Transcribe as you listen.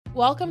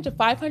Welcome to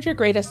 500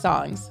 Greatest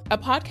Songs, a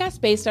podcast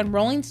based on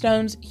Rolling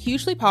Stone's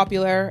hugely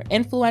popular,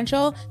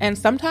 influential, and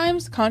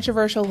sometimes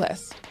controversial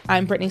list.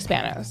 I'm Brittany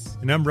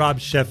Spanos. And I'm Rob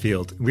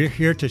Sheffield. We're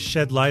here to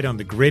shed light on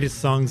the greatest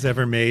songs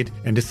ever made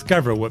and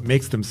discover what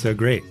makes them so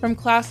great. From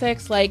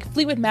classics like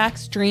Fleetwood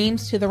Mac's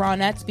Dreams to the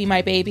Ronettes' Be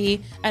My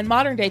Baby, and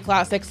modern-day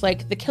classics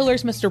like The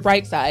Killers' Mr.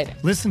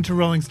 Brightside. Listen to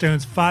Rolling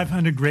Stone's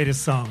 500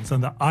 Greatest Songs on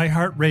the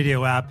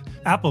iHeartRadio app,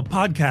 Apple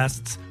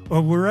Podcasts,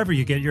 or wherever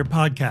you get your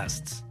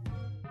podcasts.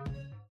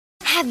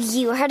 Have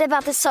you heard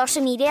about the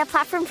social media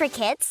platform for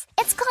kids?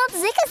 It's called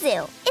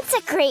Zigazoo. It's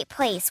a great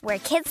place where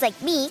kids like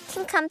me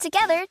can come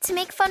together to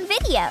make fun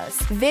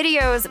videos.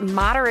 Videos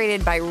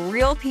moderated by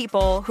real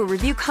people who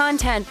review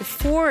content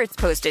before it's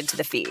posted to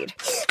the feed.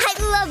 I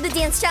love the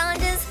dance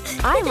challenges.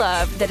 I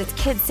love that it's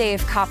Kid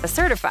Safe COPPA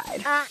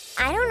certified.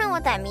 I don't know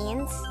what that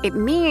means. It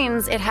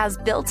means it has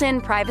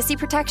built-in privacy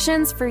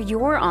protections for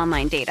your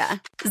online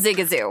data.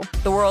 Zigazoo,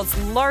 the world's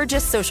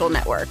largest social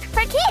network.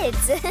 For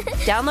kids.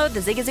 Download the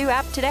Zigazoo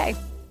app today.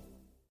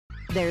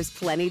 There's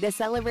plenty to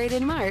celebrate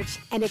in March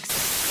and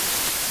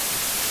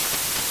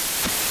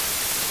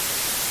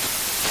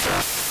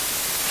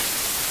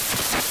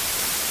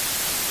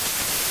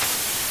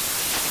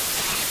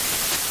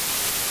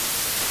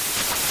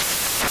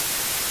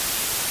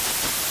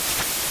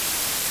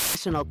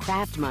National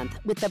Craft Month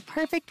with the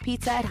perfect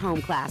pizza at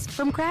home class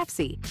from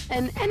Craftsy.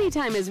 And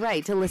anytime is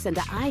right to listen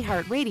to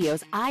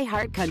iHeartRadio's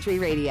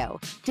iHeartCountry Radio.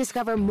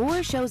 Discover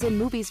more shows and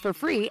movies for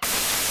free.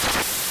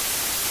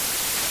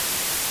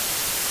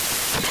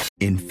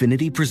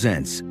 Infinity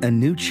presents a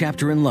new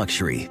chapter in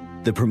luxury,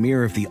 the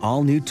premiere of the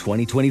all-new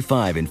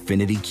 2025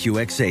 Infinity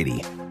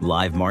QX80,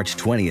 live March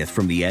 20th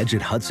from the Edge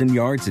at Hudson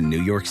Yards in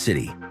New York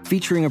City,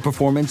 featuring a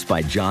performance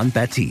by John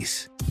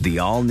Batiste. The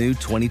all-new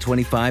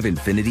 2025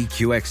 Infinity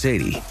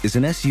QX80 is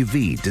an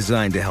SUV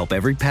designed to help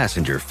every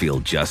passenger feel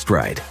just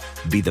right.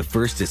 Be the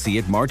first to see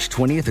it March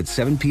 20th at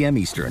 7 p.m.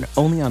 Eastern,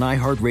 only on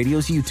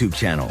iHeartRadio's YouTube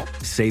channel.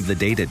 Save the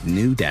date at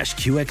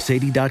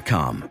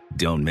new-QX80.com.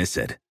 Don't miss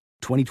it.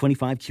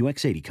 2025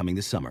 QX80 coming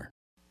this summer.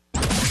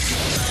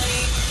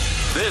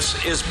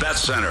 This is Bet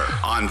Center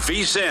on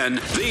VSiN,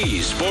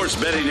 the Sports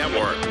Betting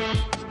Network.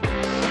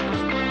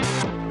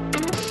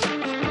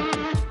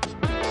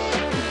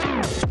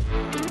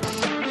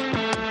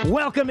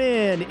 Welcome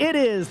in. It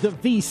is the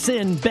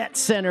VSiN Bet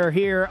Center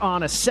here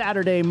on a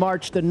Saturday,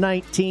 March the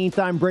 19th.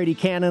 I'm Brady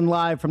Cannon,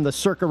 live from the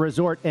Circa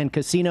Resort and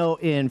Casino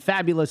in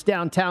fabulous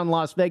downtown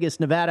Las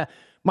Vegas, Nevada.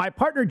 My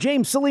partner,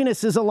 James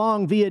Salinas, is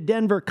along via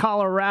Denver,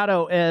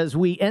 Colorado, as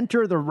we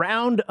enter the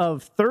round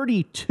of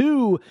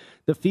 32.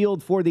 The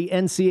field for the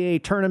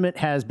NCAA tournament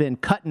has been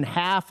cut in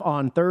half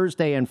on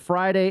Thursday and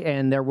Friday,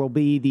 and there will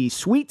be the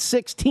Sweet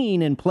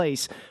 16 in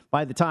place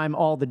by the time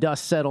all the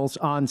dust settles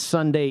on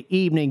Sunday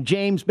evening.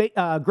 James,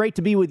 great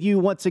to be with you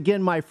once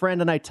again, my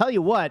friend. And I tell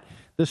you what,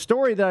 the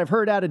story that I've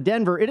heard out of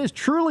Denver, it is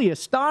truly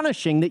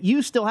astonishing that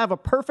you still have a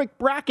perfect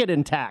bracket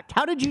intact.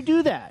 How did you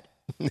do that?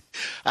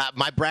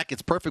 My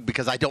bracket's perfect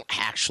because I don't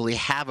actually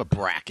have a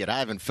bracket. I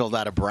haven't filled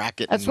out a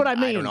bracket. That's what I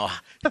mean. I don't know.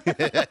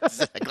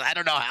 I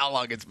don't know how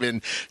long it's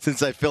been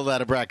since I filled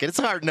out a bracket. It's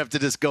hard enough to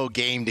just go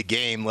game to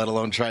game, let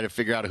alone try to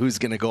figure out who's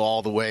going to go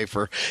all the way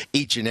for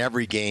each and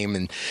every game.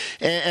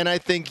 And I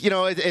think,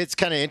 it's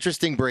kind of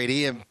interesting,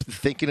 Brady. I'm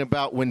thinking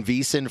about when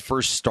VSiN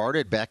first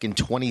started back in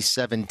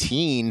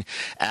 2017.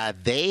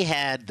 They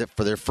had,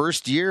 for their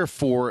first year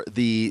for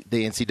the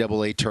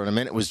NCAA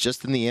tournament, it was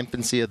just in the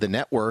infancy of the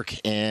network,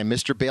 and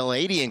Mr.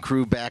 Bale-80 and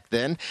crew back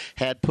then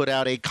had put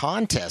out a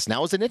contest. Now,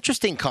 it was an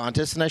interesting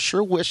contest, and I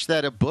sure wish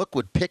that a book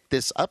would pick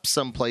this up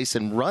someplace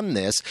and run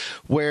this,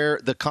 where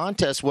the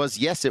contest was,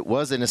 yes, it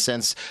was in a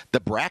sense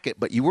the bracket,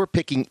 but you were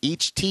picking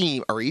each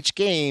team or each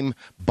game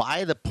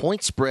by the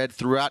point spread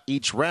throughout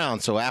each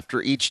round. So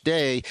after each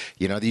day,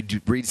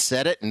 you'd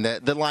reset it, and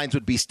the lines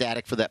would be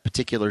static for that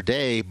particular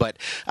day. But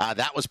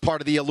that was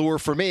part of the allure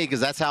for me, because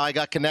that's how I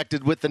got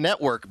connected with the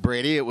network,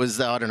 Brady. It was,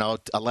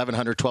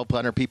 1,100,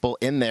 1,200 people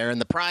in there, and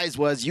the prize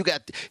was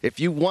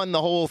if you won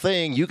the whole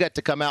thing, you got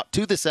to come out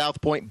to the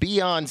South Point, be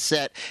on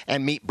set,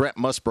 and meet Brent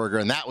Musburger.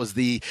 And that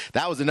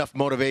was enough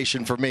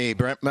motivation for me.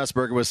 Brent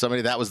Musburger was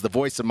somebody that was the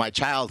voice of my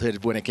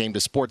childhood when it came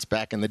to sports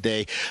back in the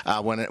day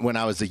when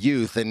I was a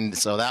youth. And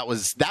so that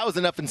was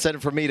enough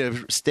incentive for me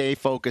to stay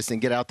focused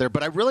and get out there.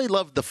 But I really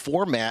loved the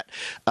format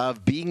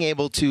of being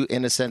able to,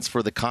 in a sense,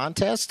 for the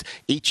contest,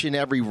 each and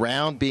every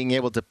round, being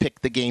able to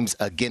pick the games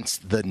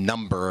against the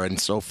number. And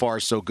so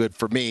far, so good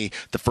for me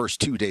the first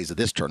 2 days of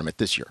this tournament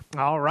this year.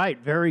 All right.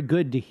 Very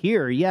good to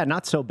hear. Yeah,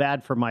 not so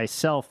bad for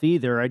myself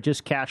either. I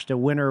just cashed a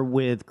winner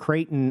with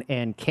Creighton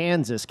and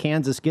Kansas.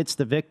 Kansas gets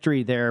the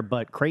victory there,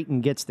 but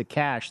Creighton gets the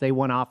cash. They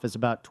went off as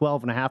about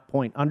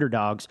 12.5-point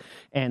underdogs,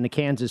 and the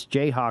Kansas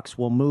Jayhawks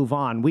will move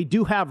on. We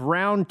do have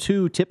round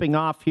 2 tipping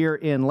off here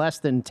in less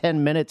than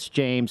 10 minutes,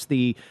 James.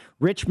 The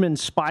Richmond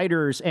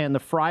Spiders and the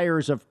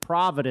Friars of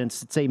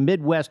Providence. It's a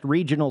Midwest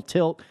regional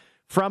tilt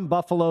from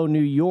Buffalo, New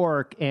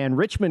York, and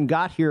Richmond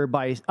got here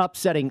by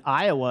upsetting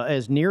Iowa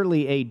as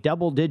nearly a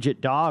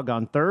double-digit dog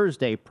on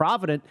Thursday.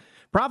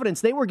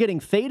 Providence, they were getting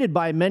faded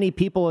by many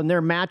people in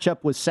their matchup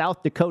with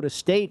South Dakota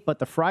State, but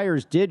the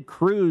Friars did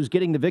cruise,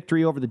 getting the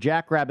victory over the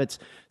Jackrabbits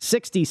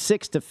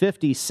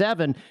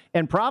 66-57.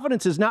 And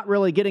Providence is not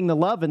really getting the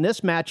love in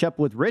this matchup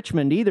with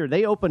Richmond either.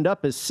 They opened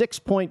up as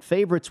 6-point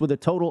favorites with a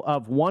total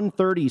of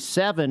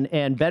 137,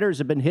 and bettors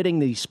have been hitting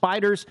the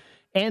Spiders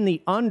and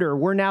the under.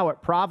 We're now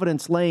at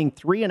Providence laying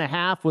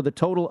 3.5 with a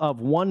total of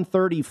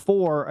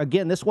 134.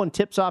 Again, this one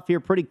tips off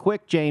here pretty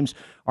quick, James.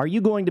 Are you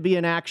going to be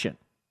in action?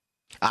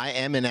 I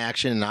am in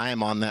action, and I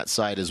am on that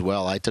side as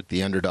well. I took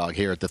the underdog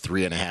here at the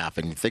 3.5.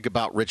 And you think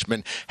about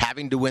Richmond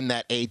having to win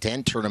that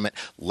A-10 tournament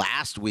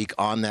last week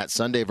on that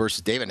Sunday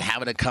versus David, and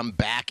having to come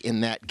back in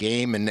that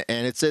game. And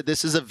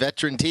this is a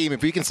veteran team.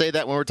 If you can say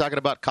that when we're talking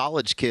about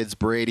college kids,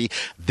 Brady,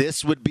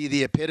 this would be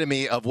the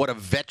epitome of what a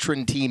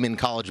veteran team in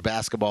college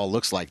basketball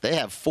looks like. They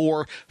have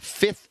 4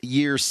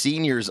 fifth-year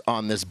seniors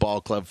on this ball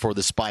club for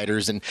the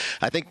Spiders. And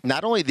I think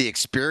not only the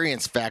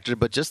experience factor,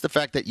 but just the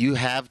fact that you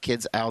have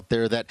kids out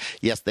there that,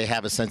 yes, they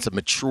have a sense of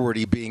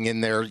maturity being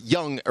in their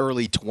young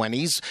early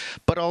 20s,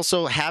 but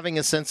also having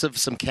a sense of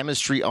some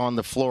chemistry on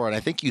the floor. And I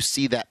think you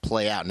see that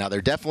play out. Now,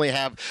 they definitely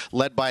have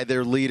led by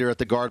their leader at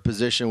the guard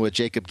position with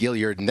Jacob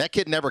Gilliard, and that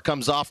kid never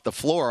comes off the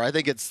floor. I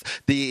think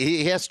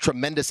he has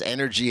tremendous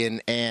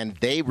energy, and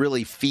they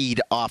really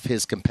feed off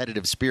his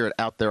competitive spirit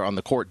out there on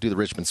the court, do the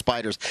Richmond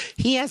Spiders.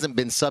 He hasn't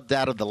been subbed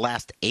out of the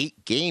last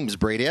 8 games,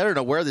 Brady. I don't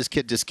know where this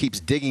kid just keeps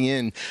digging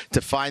in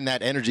to find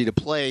that energy to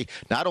play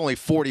not only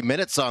 40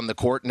 minutes on the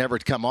court, never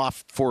to come off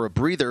for a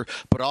breather,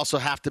 but also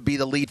have to be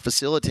the lead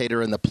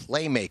facilitator and the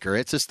playmaker.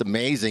 It's just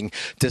amazing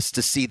just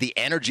to see the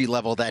energy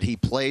level that he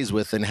plays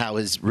with and how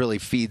his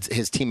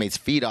teammates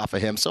feed off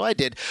of him. So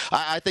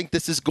I think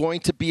this is going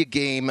to be a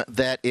game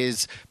that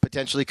is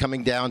potentially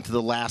coming down to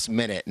the last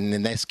minute, and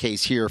in this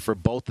case here for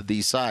both of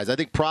these sides. I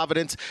think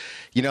Providence,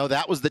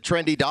 that was the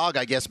trendy dog,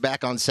 I guess,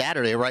 back on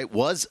Saturday, right,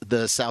 was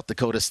the South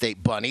Dakota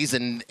State Bunnies,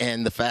 and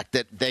the fact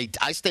that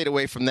I stayed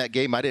away from that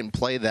game. I didn't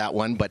play that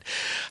one, but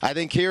I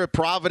think here at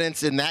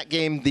Providence in that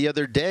game the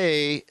other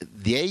day,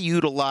 they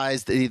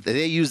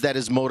used that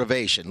as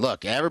motivation.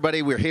 Look,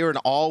 everybody, we're hearing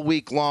all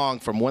week long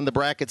from when the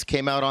brackets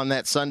came out on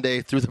that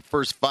Sunday through the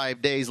first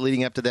 5 days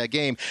leading up to that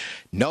game,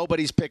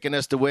 nobody's picking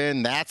us to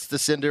win. That's the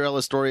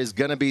Cinderella story, is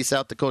going to be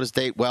South Dakota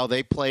State. Well,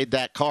 they played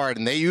that card,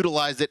 and they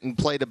utilized it and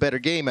played a better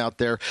game out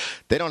there.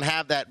 They don't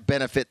have that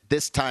benefit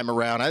this time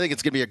around. I think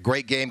it's going to be a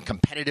great game,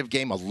 competitive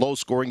game, a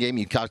low-scoring game.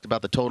 You talked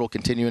about the total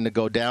continuing to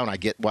go down. I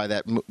get why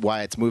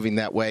it's moving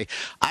that way.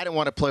 I didn't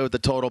want to play with the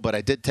total, but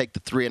I did take the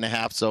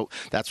 3.5, so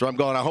that's where I'm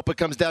going. I hope it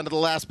comes down to the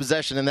last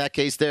possession. In that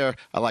case there,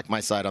 I like my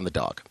side on the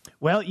dog.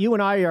 Well, you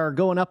and I are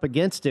going up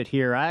against it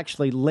here. I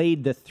actually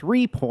laid the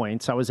 3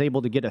 points. I was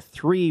able to get a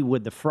 3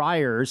 with the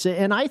Friars,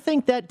 and I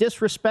think that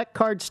disrespect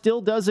card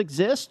still does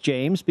exist,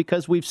 James,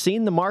 because we've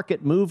seen the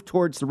market move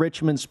towards the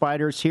Richmond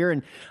Spiders here,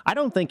 and I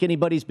don't think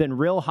anybody's been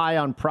real high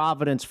on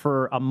Providence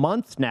for a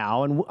month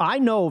now, and I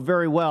know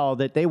very well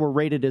that they were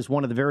rated as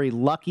one of the very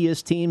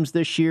luckiest teams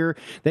this year.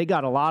 They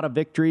got a lot of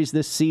victories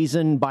this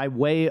season by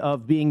way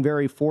of being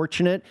very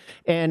fortunate,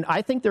 and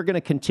I think they're going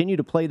to continue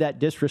to play that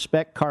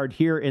disrespect card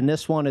here in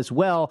this one as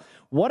well.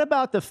 What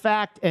about the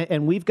fact,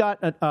 and we've got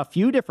a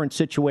few different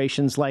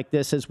situations like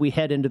this as we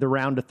head into the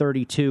round of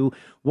 32,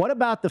 what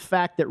about the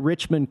fact that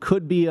Richmond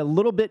could be a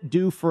little bit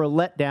due for a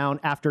letdown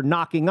after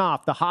knocking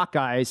off the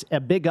Hawkeyes,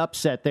 a big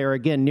upset there,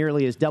 again,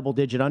 nearly as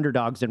double-digit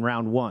underdogs in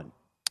round 1?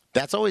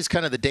 That's always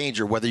kind of the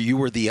danger, whether you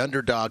were the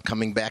underdog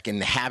coming back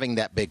and having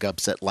that big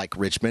upset like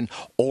Richmond,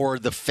 or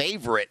the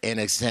favorite in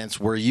a sense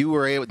where you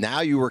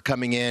were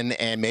coming in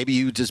and maybe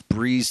you just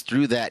breezed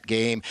through that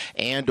game,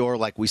 and or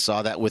like we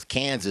saw that with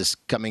Kansas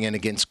coming in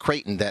against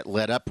Creighton that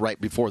led up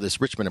right before this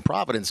Richmond and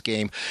Providence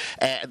game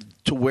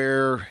to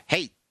where,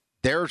 hey,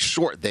 they're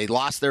short. They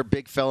lost their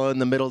big fella in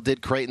the middle,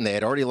 did Creighton. They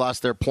had already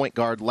lost their point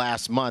guard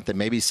last month, and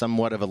maybe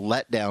somewhat of a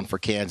letdown for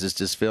Kansas,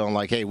 just feeling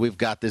like, hey, we've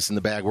got this in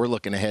the bag. We're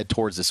looking ahead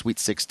towards the Sweet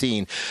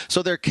 16.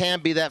 So there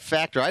can be that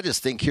factor. I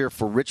just think here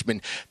for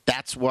Richmond,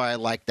 that's why I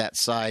like that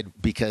side,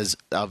 because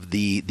of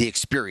the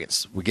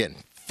experience. Again,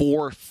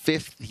 4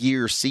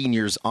 fifth-year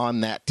seniors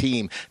on that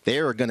team. They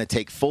are going to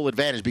take full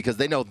advantage because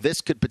they know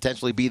this could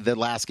potentially be the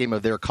last game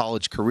of their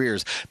college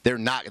careers.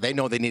 They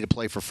know they need to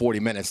play for 40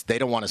 minutes. They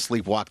don't want to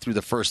sleepwalk through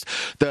the first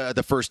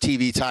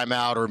TV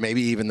timeout, or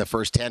maybe even the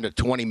first 10 to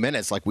 20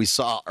 minutes like we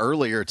saw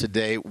earlier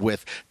today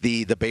with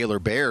the Baylor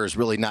Bears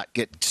really not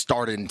get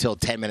started until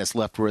 10 minutes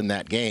left were in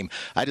that game.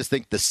 I just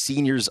think the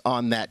seniors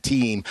on that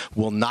team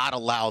will not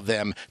allow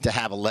them to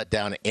have a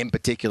letdown. In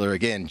particular,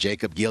 again,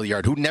 Jacob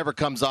Gilliard, who never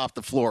comes off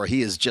the floor.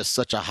 He is just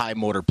such a high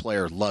motor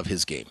player. Love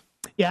his game.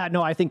 Yeah,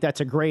 no, I think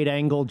that's a great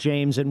angle,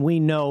 James. And we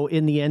know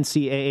in the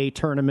NCAA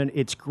tournament,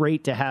 it's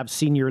great to have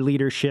senior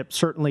leadership.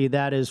 Certainly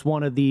that is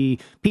one of the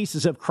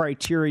pieces of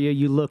criteria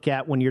you look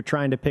at when you're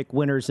trying to pick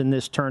winners in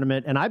this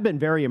tournament. And I've been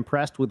very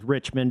impressed with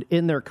Richmond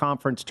in their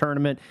conference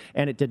tournament,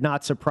 and it did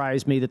not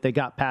surprise me that they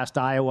got past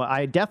Iowa.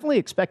 I definitely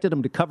expected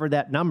them to cover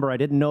that number. I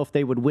didn't know if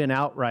they would win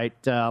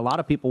outright. A lot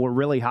of people were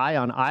really high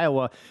on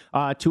Iowa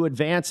to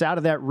advance out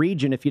of that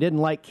region. If you didn't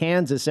like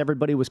Kansas,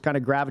 everybody was kind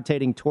of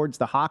gravitating towards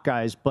the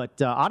Hawkeyes,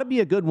 but ought to be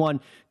a good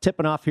one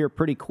tipping off here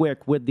pretty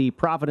quick with the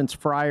Providence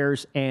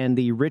Friars and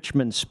the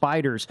Richmond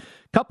Spiders.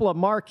 Couple of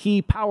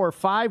marquee Power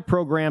 5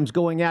 programs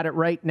going at it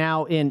right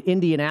now in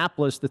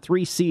Indianapolis. The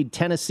 3-seed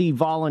Tennessee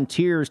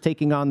Volunteers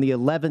taking on the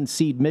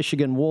 11-seed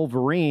Michigan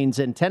Wolverines.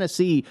 And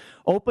Tennessee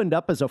opened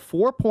up as a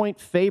 4-point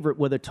favorite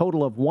with a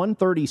total of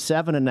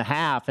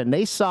 137.5. And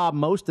they saw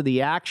most of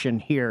the action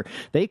here.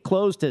 They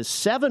closed as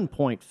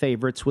 7-point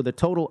favorites with a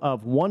total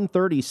of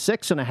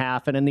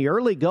 136.5. And in the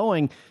early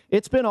going,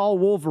 it's been all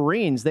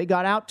Wolverines. They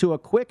got out to a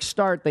quick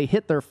start. They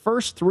hit their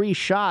first 3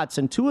 shots,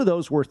 and 2 of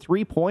those were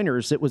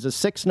 3-pointers. It was a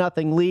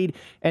 6-0 lead,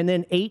 and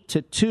then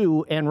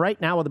 8-2. And right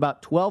now, with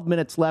about 12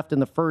 minutes left in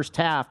the first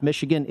half,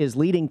 Michigan is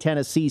leading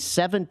Tennessee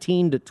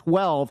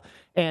 17-12.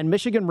 And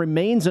Michigan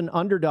remains an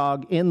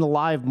underdog in the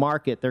live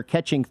market. They're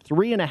catching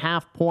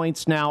 3.5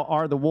 points now,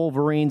 are the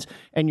Wolverines,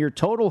 and your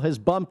total has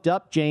bumped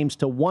up, James,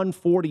 to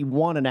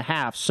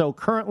 141.5. So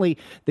currently,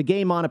 the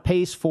game on a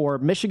pace for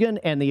Michigan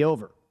and the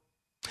over.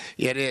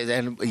 Yeah, it is.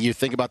 And you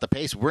think about the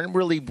pace, we weren't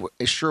really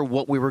sure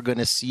what we were going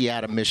to see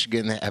out of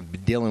Michigan. They have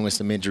been dealing with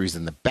some injuries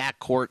in the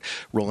backcourt,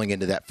 rolling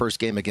into that first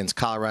game against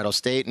Colorado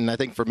State. And I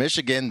think for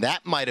Michigan,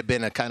 that might have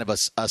been a kind of a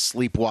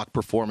sleepwalk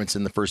performance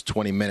in the first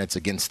 20 minutes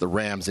against the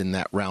Rams in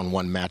that round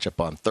 1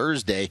 matchup on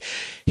Thursday.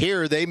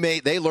 Here,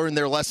 they learned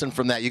their lesson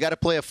from that. You got to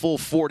play a full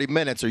 40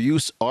 minutes or you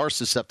are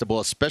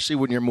susceptible, especially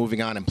when you're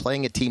moving on and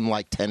playing a team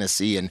like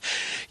Tennessee. And,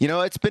 you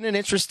know, it's been an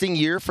interesting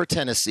year for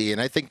Tennessee. And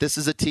I think this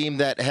is a team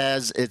that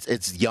has,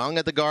 it's young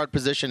at the guard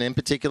position, in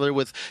particular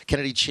with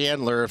Kennedy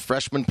Chandler, a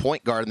freshman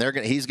point guard,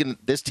 and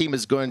this team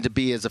is going to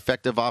be as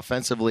effective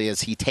offensively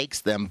as he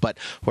takes them. But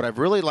what I've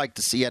really liked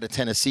to see out of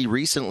Tennessee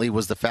recently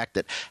was the fact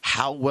that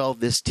how well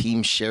this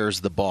team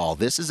shares the ball.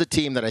 This is a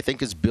team that I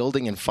think is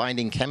building and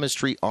finding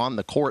chemistry on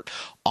the court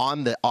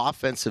on the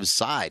offensive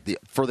side.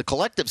 For the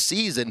collective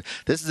season,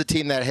 this is a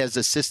team that has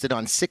assisted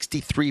on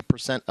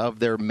 63% of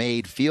their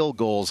made field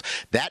goals.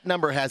 That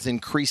number has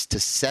increased to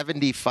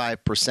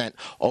 75%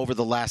 over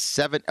the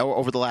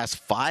last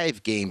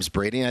 5 games,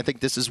 Brady. And I think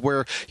this is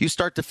where you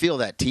start to feel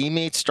that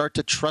teammates start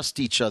to trust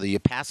each other. You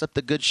pass up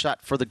the good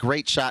shot for the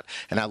great shot.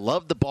 And I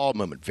love the ball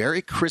movement.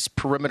 Very crisp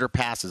perimeter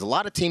passes. A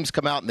lot of teams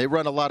come out and they may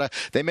run a lot of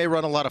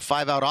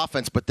 5-out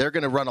offense, but they're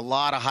going to run a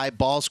lot of high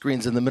ball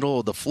screens in the middle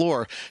of the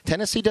floor.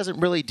 Tennessee doesn't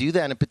really do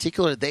that. In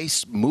particular, they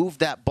move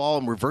that ball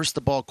and reverse the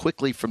ball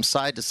quickly from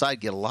side to side,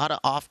 get a lot of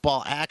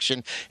off-ball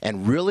action,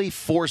 and really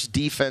force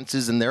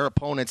defenses and their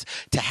opponents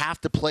to have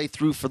to play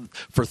through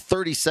for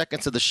 30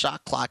 seconds of the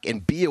shot clock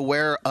and be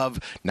aware of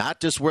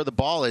not just where the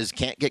ball is,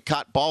 can't get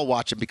caught ball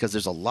watching because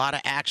there's a lot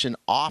of action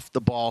off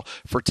the ball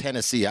for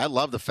Tennessee. I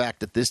love the fact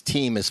that this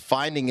team is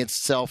finding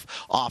itself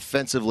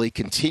offensively,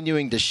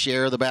 continuing to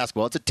share the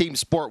basketball. It's a team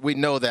sport. We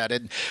know that.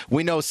 And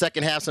we know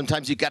second half,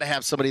 sometimes you got to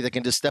have somebody that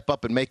can just step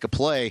up and make a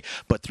play.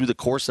 But through the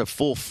course of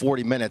full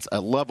 40 minutes, I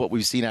love what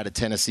we've seen out of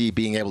Tennessee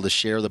being able to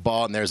share the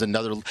ball. And there's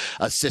another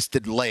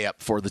assisted layup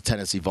for the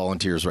Tennessee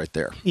Volunteers right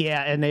there.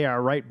 Yeah, and they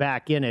are right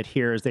back in it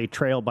here as they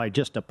trail by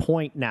just a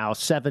point now,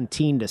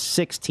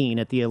 17-16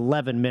 at the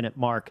 11-minute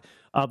mark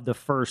of the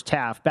first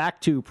half. Back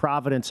to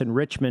Providence and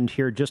Richmond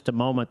here just a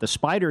moment. The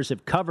Spiders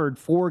have covered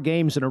 4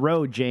 games in a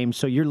row, James,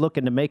 so you're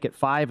looking to make it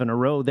 5 in a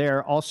row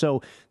there.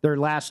 Also, their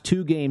last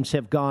 2 games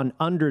have gone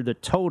under the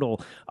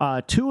total.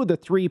 2 of the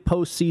 3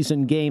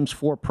 postseason games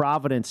for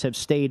Providence have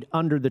stayed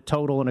under the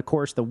total, and of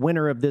course, the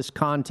winner of this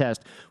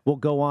contest will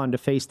go on to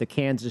face the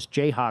Kansas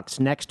Jayhawks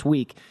next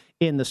week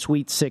in the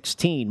Sweet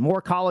 16.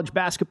 More college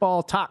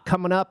basketball talk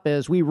coming up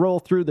as we roll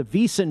through the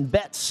VSiN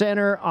Bet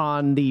Center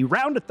on the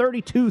Round of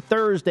 32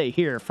 Thursday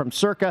here from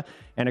Circa.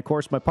 And, of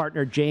course, my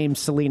partner James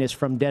Salinas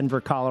from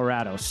Denver,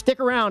 Colorado. Stick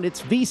around.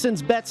 It's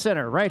VSiN's Bet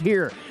Center right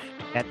here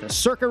at the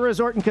Circa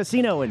Resort and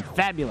Casino in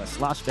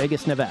fabulous Las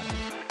Vegas, Nevada.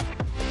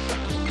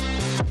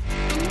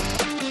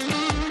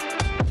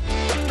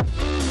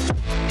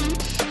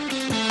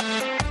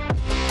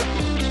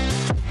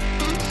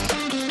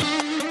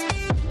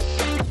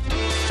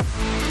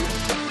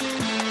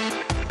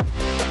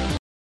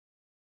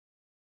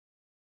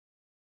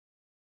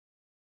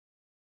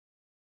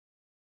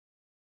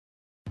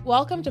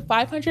 Welcome to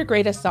 500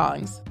 Greatest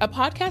Songs, a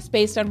podcast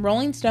based on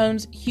Rolling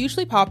Stone's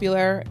hugely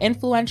popular,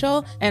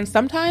 influential, and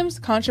sometimes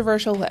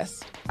controversial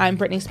list. I'm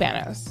Brittany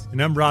Spanos.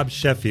 And I'm Rob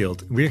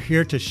Sheffield. We're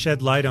here to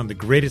shed light on the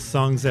greatest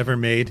songs ever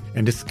made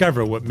and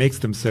discover what makes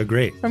them so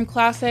great. From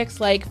classics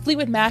like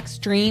Fleetwood Mac's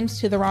Dreams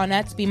to the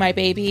Ronettes' Be My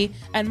Baby,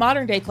 and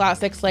modern-day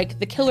classics like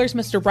The Killers'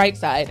 Mr.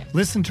 Brightside.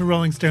 Listen to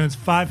Rolling Stone's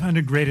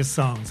 500 Greatest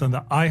Songs on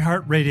the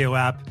iHeartRadio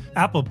app,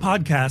 Apple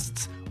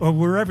Podcasts, or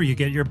wherever you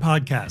get your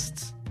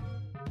podcasts.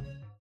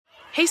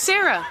 Hey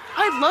Sarah,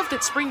 I love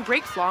that spring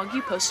break vlog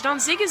you posted on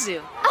Zigazoo.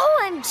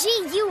 OMG,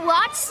 you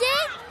watched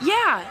it?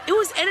 Yeah, it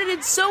was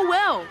edited so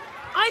well.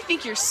 I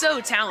think you're so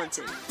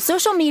talented.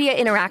 Social media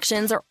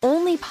interactions are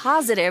only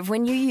positive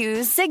when you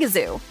use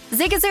Zigazoo.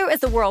 Zigazoo is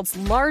the world's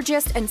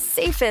largest and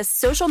safest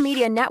social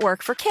media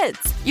network for kids.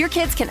 Your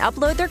kids can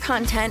upload their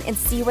content and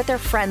see what their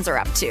friends are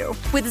up to.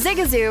 With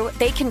Zigazoo,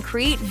 they can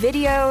create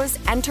videos,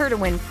 enter to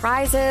win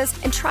prizes,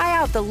 and try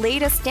out the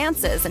latest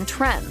dances and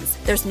trends.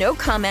 There's no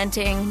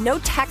commenting, no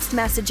text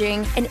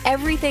messaging, and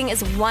everything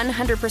is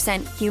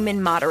 100%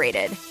 human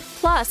moderated.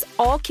 Plus,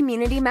 all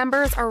community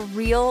members are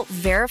real,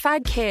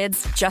 verified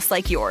kids just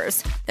like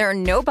yours. There are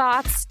no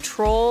bots,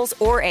 trolls,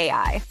 or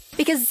AI.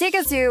 Because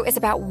Zigazoo is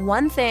about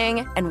one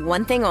thing and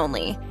one thing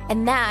only,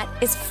 and that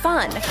is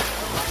fun.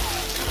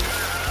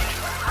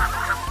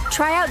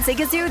 Try out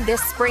Zigazoo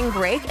this spring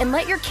break and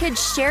let your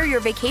kids share your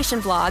vacation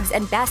vlogs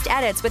and best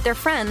edits with their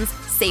friends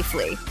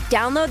safely.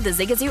 Download the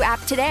Zigazoo app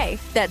today.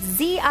 That's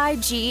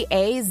Zigazoo.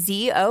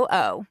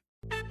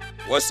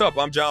 What's up?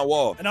 I'm John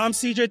Wall. And I'm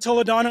CJ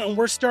Toledano, and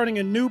we're starting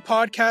a new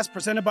podcast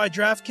presented by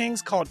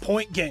DraftKings called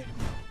Point Game.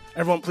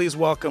 Everyone, please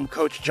welcome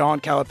Coach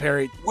John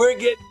Calipari. We're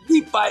getting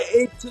beat by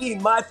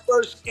 18. My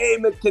first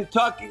game in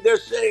Kentucky, they're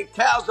saying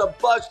Cal's a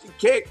bust. He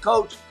can't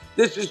coach.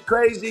 This is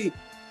crazy.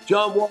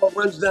 John Wall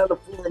runs down the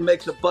floor and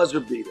makes a buzzer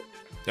beater.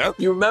 Yep.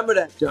 You remember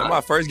that, John? That's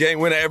my first game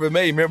win I ever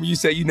made. Remember you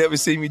said you never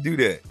seen me do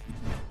that.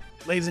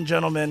 Ladies and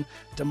gentlemen,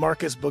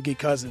 DeMarcus Boogie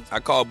Cousins. I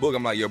called Boog.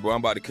 I'm like, yo, bro,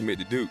 I'm about to commit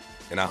to Duke.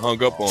 And I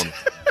hung up on him.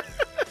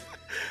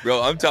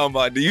 Bro, I'm talking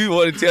about, do you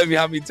want to tell me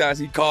how many times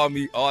he called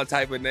me all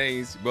type of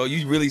names? Bro,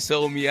 you really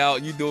sold me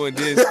out. You doing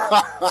this.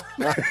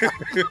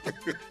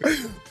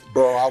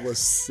 Bro, I was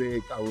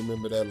sick. I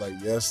remember that like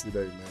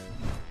yesterday, man.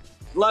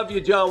 Love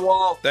you, John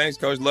Wall. Thanks,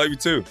 Coach. Love you,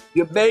 too.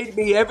 You made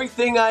me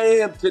everything I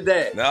am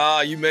today.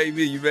 Nah, you made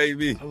me. You made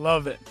me. I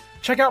love it.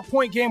 Check out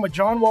Point Game with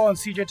John Wall and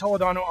CJ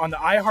Toledano on the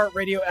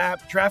iHeartRadio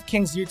app,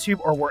 DraftKings YouTube,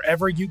 or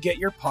wherever you get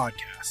your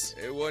podcasts.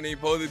 It wasn't even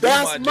supposed to be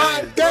That's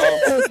my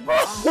dance, bro.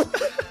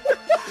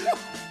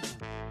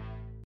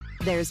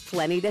 There's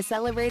plenty to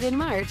celebrate in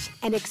March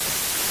and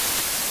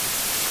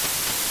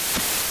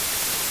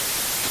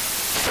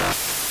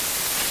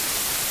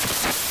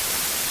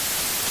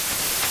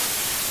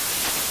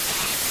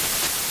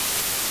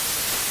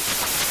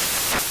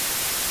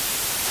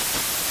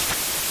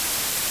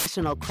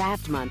National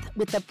Craft Month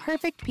with the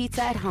perfect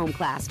pizza at home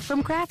class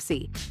from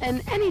Craftsy.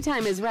 And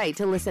anytime is right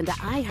to listen to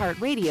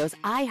iHeartRadio's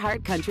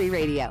iHeart Country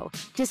Radio.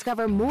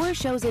 Discover more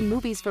shows and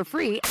movies for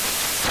free.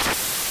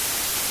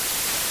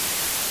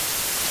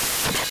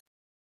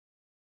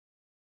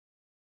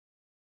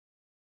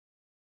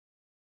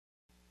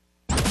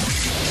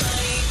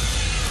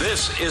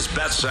 This is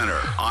Bet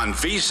Center on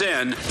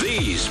VSiN,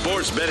 the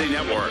Sports Betting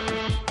Network.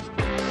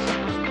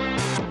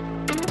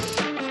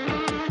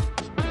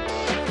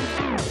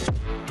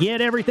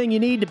 Get everything you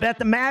need to bet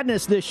the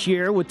madness this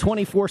year with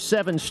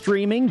 24/7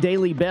 streaming,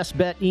 daily best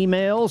bet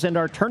emails, and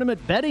our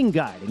tournament betting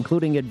guide,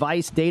 including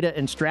advice, data,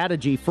 and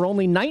strategy for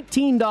only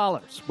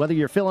 $19. Whether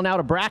you're filling out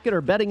a bracket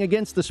or betting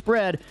against the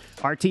spread,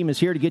 our team is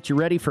here to get you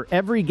ready for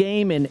every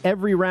game in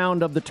every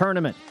round of the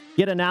tournament.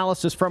 Get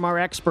analysis from our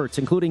experts,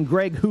 including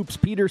Greg Hoops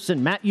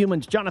Peterson, Matt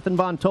Humans, Jonathan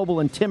Von Tobel,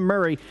 and Tim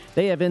Murray.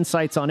 They have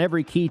insights on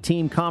every key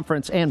team,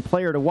 conference, and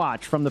player to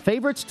watch, from the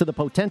favorites to the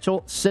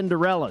potential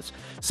Cinderellas.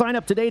 Sign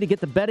up today to get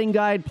the betting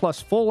guide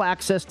plus full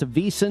access to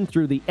VSiN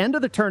through the end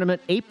of the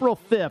tournament, April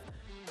 5th,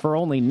 for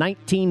only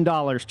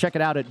 $19. Check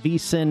it out at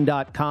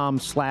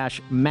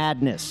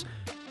vsin.com/madness.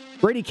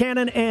 Brady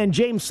Cannon and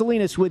James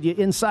Salinas with you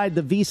inside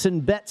the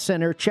VSiN Bet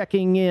Center,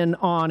 checking in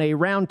on a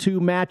round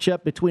 2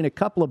 matchup between a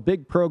couple of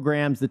big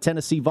programs, the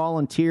Tennessee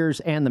Volunteers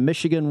and the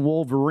Michigan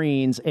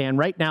Wolverines. And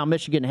right now,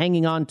 Michigan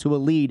hanging on to a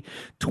lead,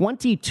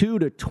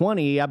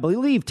 22-20. I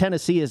believe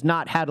Tennessee has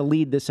not had a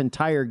lead this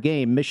entire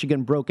game.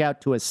 Michigan broke out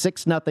to a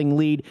 6-0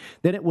 lead.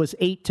 Then it was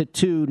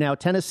 8-2. Now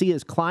Tennessee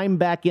has climbed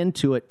back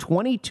into it,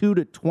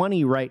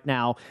 22-20 right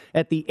now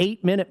at the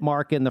 8-minute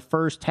mark in the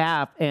first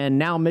half. And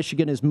now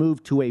Michigan has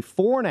moved to a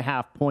 4.5-point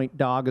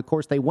dog. Of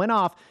course, they went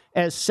off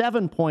as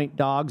 7-point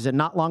dogs, and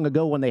not long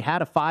ago when they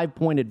had a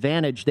 5-point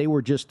advantage, they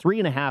were just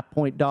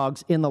 3.5-point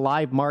dogs in the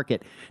live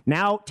market.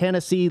 Now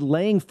Tennessee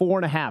laying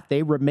 4.5.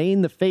 They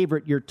remain the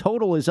favorite. Your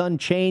total is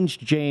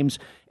unchanged, James,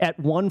 at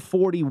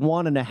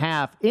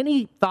 141.5.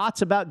 Any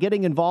thoughts about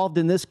getting involved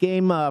in this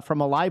game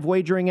from a live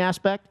wagering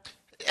aspect?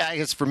 I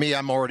guess for me,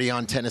 I'm already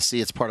on Tennessee.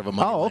 It's part of a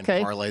money line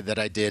parlay that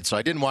I did, so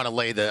I didn't want to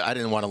lay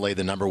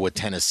the number with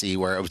Tennessee.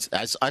 Where it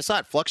was, I saw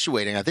it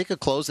fluctuating. I think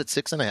it closed at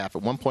 6.5.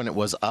 At one point, it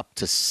was up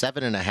to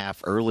 7.5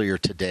 earlier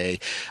today.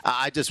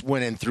 I just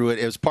went in through it.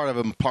 It was part of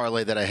a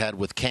parlay that I had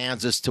with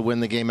Kansas to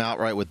win the game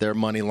outright with their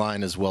money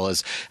line, as well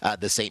as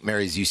the St.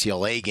 Mary's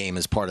UCLA game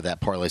as part of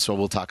that parlay. So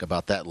we'll talk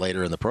about that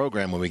later in the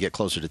program when we get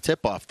closer to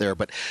tip-off there.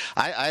 But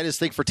I just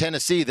think for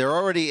Tennessee, they're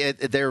already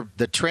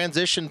the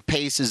transition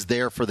pace is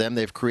there for them.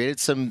 They've created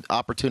some some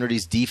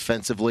opportunities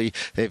defensively.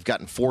 They've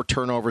gotten 4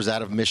 turnovers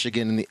out of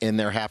Michigan in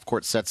their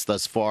half-court sets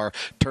thus far,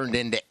 turned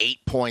into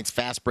 8 points.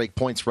 Fast break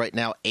points right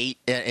now, 8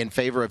 in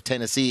favor of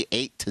Tennessee,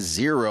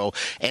 8-0.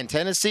 And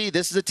Tennessee,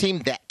 this is a team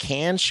that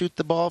can shoot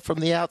the ball from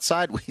the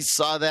outside. We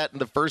saw that in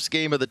the first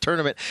game of the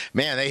tournament.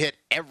 Man, they hit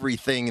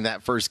everything in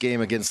that first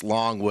game against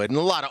Longwood, and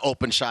a lot of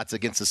open shots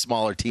against a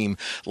smaller team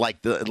like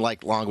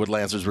Longwood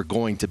Lancers were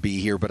going to be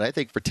here. But I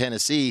think for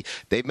Tennessee,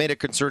 they've made a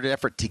concerted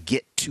effort to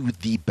get to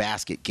the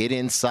basket, get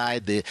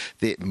inside,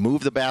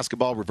 move the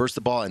basketball, reverse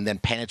the ball, and then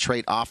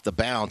penetrate off the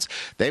bounce.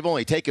 They've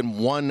only taken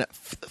one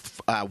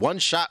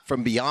shot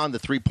from beyond the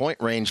three-point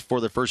range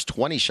for the first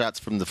 20 shots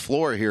from the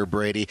floor here,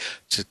 Brady,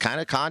 to kind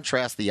of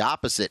contrast the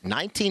opposite.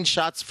 19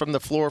 shots from the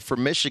floor for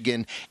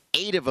Michigan,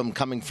 8 of them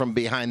coming from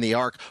behind the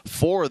arc,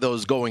 4 of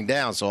those going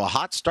down. So a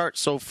hot start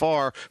so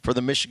far for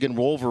the Michigan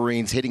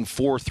Wolverines, hitting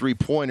 4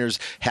 3-pointers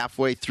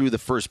halfway through the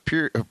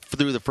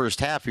first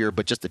half here,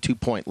 but just a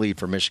 2-point lead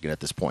for Michigan at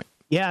this point.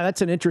 Yeah,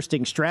 that's an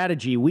interesting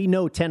strategy. We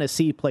know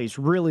Tennessee plays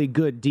really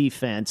good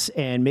defense,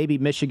 and maybe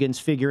Michigan's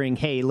figuring,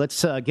 hey,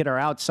 let's get our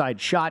outside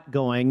shot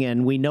going,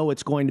 and we know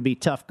it's going to be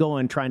tough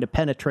going, trying to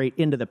penetrate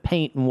into the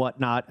paint and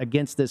whatnot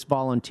against this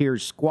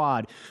Volunteers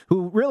squad,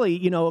 who really,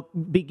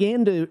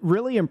 began to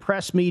really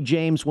impress me,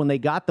 James, when they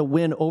got the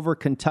win over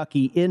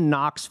Kentucky in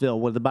Knoxville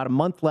with about a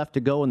month left to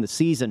go in the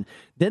season.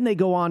 Then they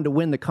go on to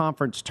win the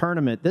conference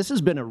tournament. This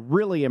has been a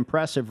really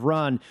impressive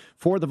run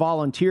for the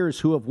Volunteers,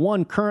 who have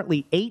won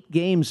currently 8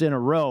 games in a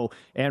row,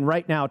 and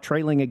right now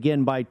trailing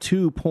again by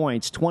 2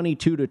 points,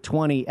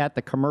 22-20 at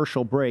the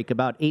commercial break.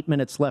 About 8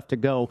 minutes left to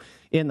go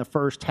in the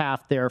first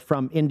half there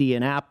from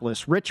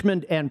Indianapolis.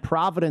 Richmond and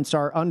Providence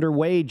are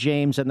underway,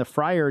 James, and the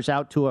Friars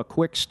out to a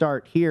quick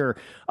start here,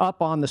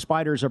 up on the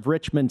Spiders of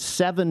Richmond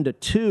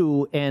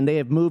 7-2, and they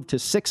have moved to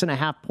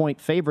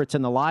 6.5-point favorites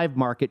in the live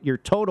market. Your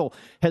total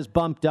has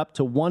bumped up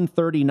to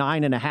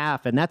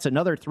 139.5, and that's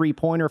another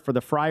 3-pointer for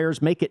the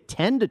Friars. Make it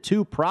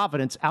 10-2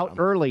 Providence out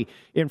early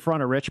in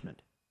front of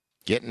Richmond.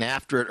 Getting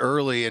after it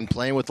early and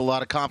playing with a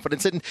lot of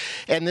confidence.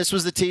 And this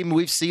was the team,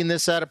 we've seen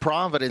this out of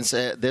Providence.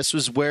 This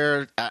was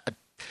where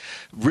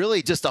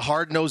really just a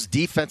hard-nosed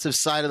defensive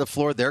side of the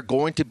floor. They're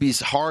going to be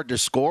hard to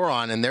score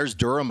on, and there's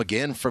Durham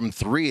again from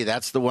 3.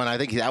 That's the one. I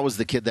think that was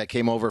the kid that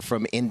came over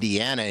from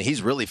Indiana.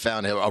 He's really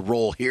found a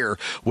role here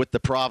with the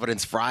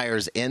Providence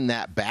Friars in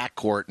that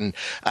backcourt.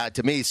 And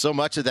to me, so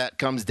much of that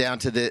comes down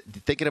to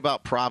thinking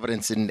about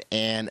Providence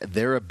and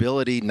their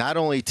ability not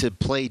only to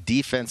play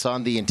defense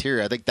on the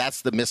interior. I think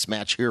that's the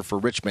mismatch here for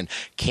Richmond.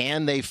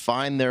 Can they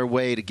find their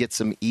way to get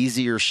some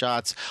easier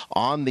shots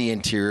on the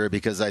interior?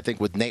 Because I think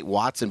with Nate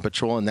Watson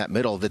patrolling that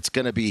middle, it's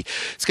going to be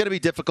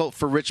difficult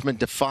for Richmond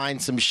to find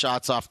some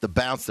shots off the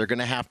bounce. They're going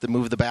to have to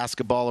move the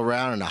basketball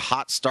around, and a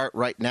hot start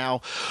right now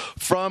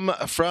from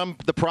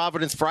the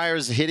Providence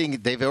Friars hitting.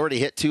 They've already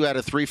hit 2 out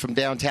of 3 from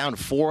downtown,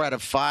 4 out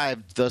of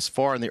 5 thus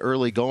far in the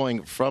early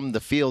going from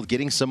the field,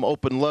 getting some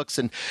open looks.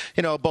 And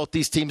both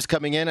these teams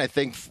coming in, I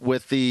think,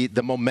 with the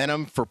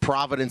momentum for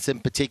Providence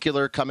in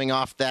particular, coming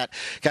off that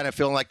kind of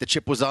feeling like the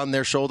chip was on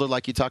their shoulder,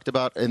 like you talked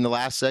about in the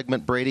last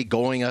segment, Brady,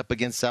 going up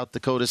against South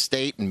Dakota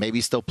State and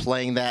maybe still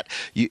playing that,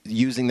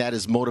 using that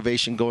as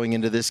motivation going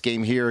into this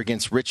game here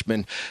against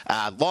Richmond.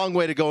 Long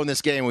way to go in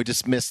this game.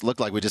 Looked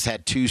like we just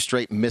had 2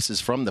 straight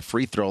misses from the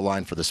free throw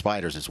line for the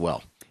Spiders as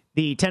well.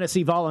 The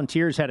Tennessee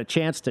Volunteers had a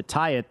chance to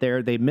tie it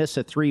there. They miss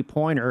a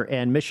 3-pointer,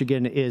 and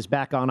Michigan is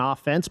back on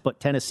offense, but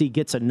Tennessee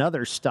gets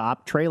another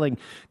stop, trailing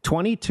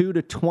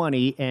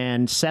 22-20,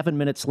 and 7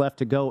 minutes left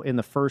to go in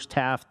the first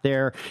half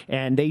there,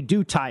 and they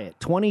do tie it.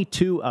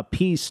 22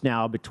 apiece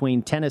now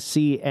between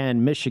Tennessee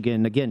and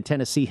Michigan. Again,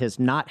 Tennessee has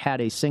not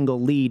had a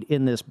single lead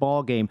in this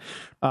ball game,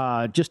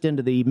 just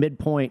into the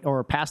midpoint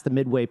or past the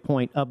midway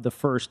point of the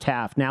first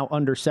half. Now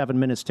under 7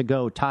 minutes to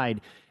go,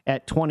 tied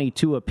at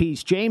 22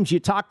 apiece. James, you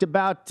talked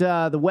about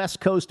the West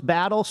Coast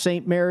battle,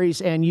 St.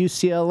 Mary's and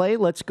UCLA.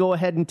 Let's go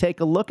ahead and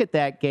take a look at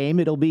that game.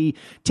 It'll be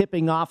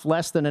tipping off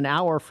less than an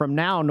hour from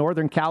now,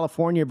 Northern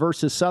California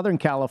versus Southern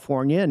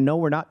California. And no,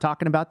 we're not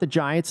talking about the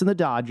Giants and the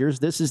Dodgers.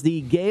 This is the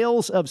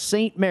Gales of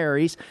St.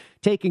 Mary's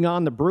taking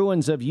on the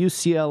Bruins of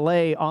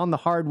UCLA on the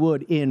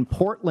hardwood in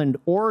Portland,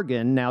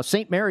 Oregon. Now,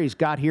 St. Mary's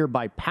got here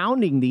by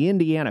pounding the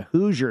Indiana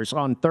Hoosiers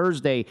on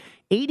Thursday,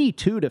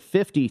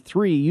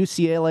 82-53.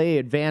 UCLA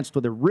advanced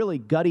with a really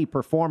gutty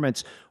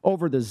performance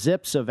over the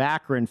Zips of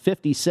Akron,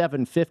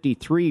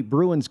 57-53.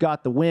 Bruins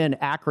got the win.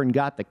 Akron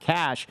got the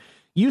cash.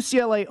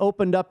 UCLA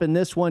opened up in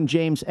this one,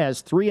 James,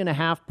 as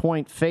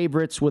 3.5-point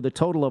favorites with a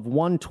total of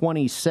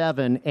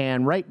 127.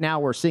 And right now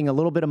we're seeing a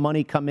little bit of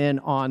money come in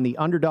on the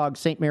underdog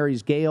St.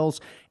 Mary's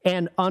Gales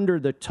and under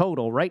the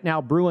total. Right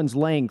now, Bruins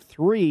laying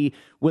 3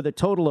 with a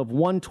total of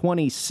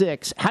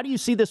 126. How do you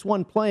see this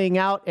one playing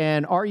out?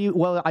 And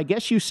I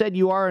guess you said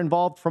you are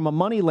involved from a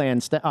money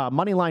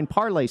line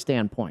parlay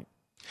standpoint.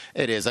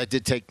 It is. I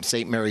did take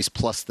St. Mary's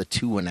plus the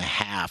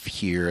 2.5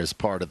 here as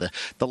part of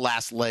the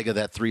last leg of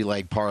that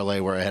 3-leg parlay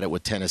where I had it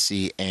with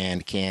Tennessee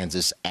and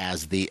Kansas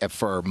as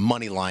for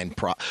money line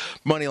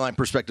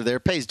perspective there.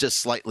 It pays just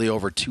slightly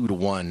over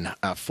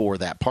 2-1 for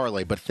that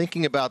parlay. But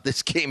thinking about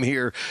this game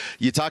here,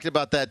 you talked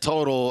about that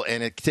total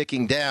and it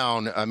ticking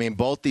down. I mean,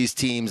 both these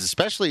teams,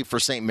 especially for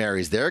St.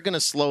 Mary's, they're going to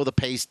slow the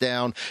pace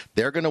down.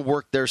 They're going to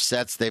work their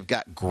sets. They've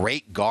got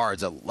great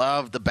guards. I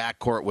love the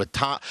backcourt with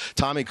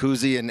Tommy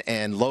Kuhse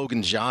and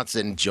Logan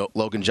Johnson.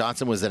 Logan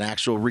Johnson was an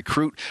actual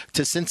recruit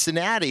to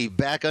Cincinnati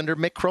back under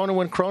Mick Cronin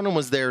when Cronin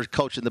was there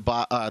coaching the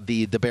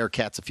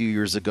Bearcats a few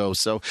years ago.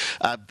 So,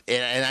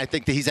 and I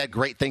think that he's had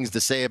great things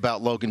to say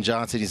about Logan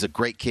Johnson. He's a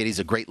great kid. He's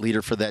a great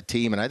leader for that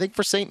team. And I think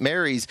for St.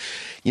 Mary's,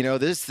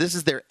 this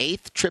is their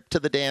 8th trip to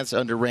the dance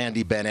under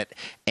Randy Bennett,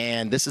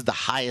 and this is the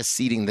highest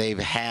seeding they've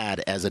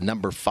had as a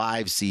number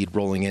 5 seed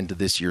rolling into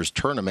this year's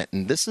tournament.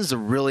 And this is a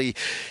really,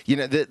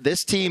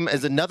 this team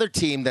is another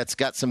team that's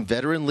got some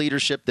veteran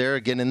leadership there,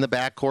 again, in the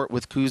backcourt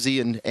with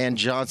Kuhse and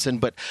Johnson,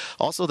 but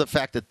also the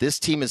fact that this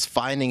team is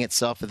finding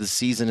itself as the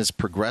season is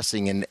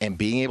progressing and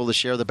being able to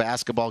share the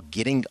basketball,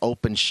 getting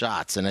open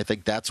shots. And I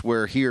think that's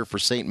where here for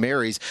St.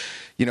 Mary's,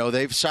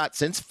 they've shot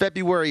since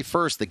February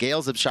 1st, the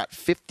Gales have shot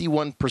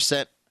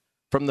 51%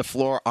 from the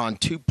floor on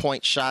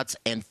 2-point shots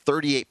and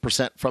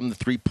 38% from the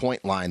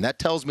 3-point line. That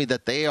tells me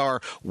that they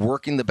are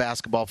working the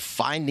basketball,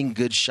 finding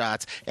good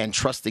shots, and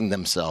trusting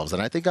themselves.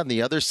 And I think on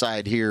the other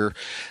side here,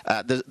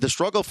 the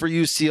struggle for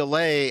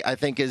UCLA, I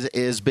think,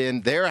 has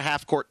been they're a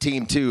half-court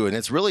team too, and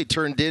it's really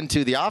turned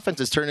into the offense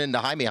has turned into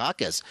Jaime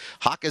Jaquez.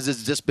 Jaquez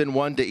has just been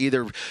one to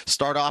either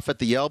start off at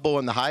the elbow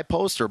in the high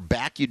post or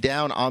back you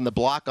down on the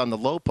block on the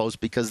low post,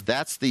 because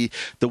that's the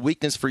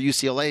weakness for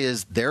UCLA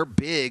is they're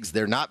bigs.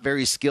 They're not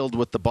very skilled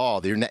with the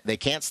ball. They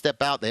can't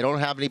step out. They don't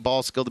have any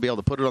ball skill to be able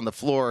to put it on the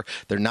floor.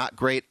 They're not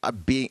great.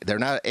 They're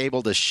not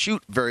able to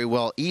shoot very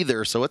well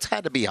either. So it's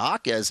had to be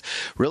Jaquez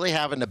really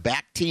having to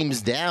back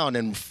teams down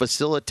and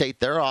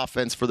facilitate their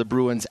offense for the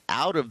Bruins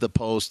out of the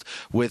post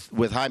with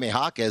Jaime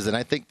Jaquez. And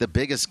I think the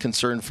biggest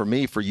concern for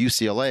me for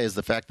UCLA is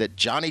the fact that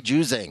Johnny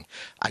Juzang,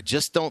 I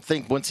just don't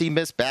think once he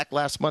missed back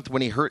last month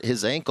when he hurt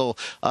his ankle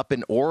up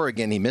in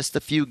Oregon, he missed a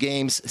few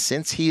games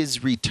since he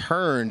has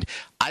returned.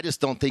 I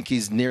just don't think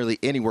he's nearly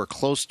anywhere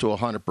close to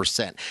 100%.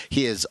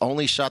 He has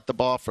only shot the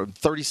ball from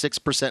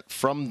 36%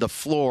 from the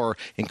floor,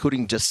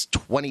 including just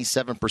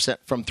 27%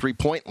 from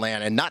three-point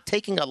land, and not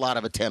taking a lot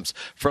of attempts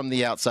from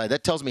the outside.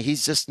 That tells me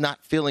he's just not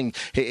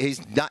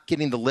he's not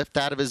getting the lift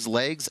out of his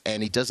legs,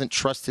 and he doesn't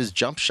trust his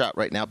jump shot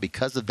right now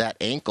because of that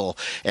ankle.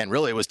 And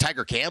really, it was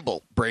Tiger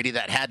Campbell, Brady,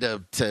 that had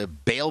to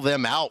bail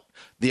them out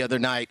the other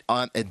night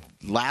I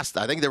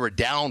think they were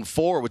down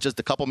 4 with just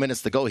a couple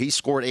minutes to go. He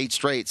scored 8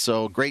 straight.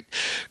 So great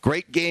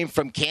game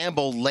from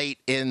Campbell late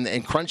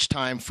in crunch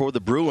time for the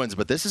Bruins.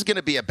 But this is going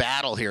to be a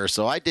battle here.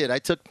 So I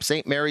took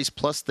St. Mary's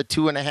plus the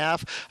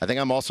 2.5. I think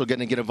I'm also going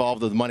to get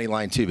involved with the money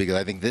line too, because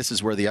I think this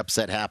is where the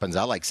upset happens.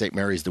 I like St.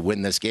 Mary's to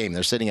win this game.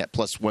 They're sitting at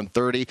plus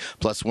 130,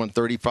 plus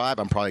 135.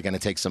 I'm probably going to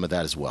take some of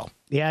that as well.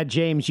 Yeah,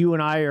 James, you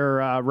and I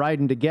are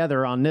riding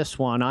together on this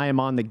one. I am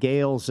on the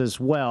Gales as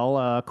well.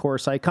 Of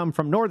course, I come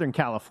from Northern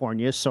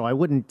California, so I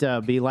wouldn't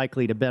be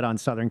likely to bet on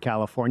Southern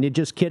California.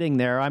 Just kidding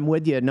there. I'm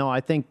with you. No, I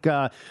think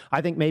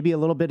maybe a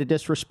little bit of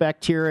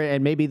disrespect here,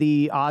 and maybe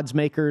the odds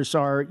makers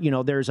are,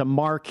 there's a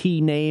marquee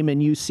name in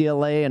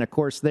UCLA, and, of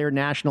course, their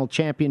national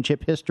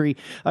championship history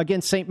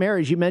against St.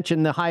 Mary's. You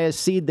mentioned the highest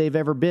seed they've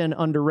ever been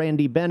under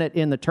Randy Bennett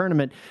in the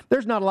tournament.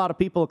 There's not a lot of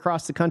people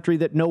across the country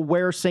that know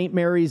where St.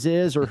 Mary's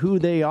is or who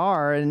they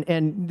are.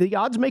 And the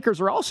odds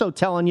makers are also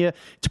telling you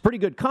it's a pretty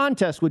good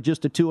contest with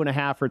just a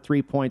 2.5 or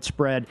 3-point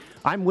spread.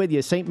 I'm with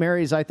you. St.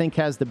 Mary's, I think,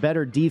 has the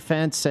better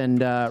defense,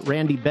 and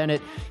Randy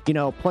Bennett,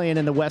 playing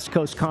in the West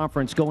Coast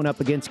Conference, going up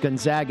against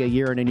Gonzaga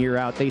year in and year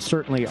out. They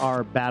certainly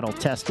are battle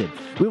tested.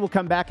 We will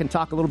come back and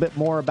talk a little bit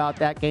more about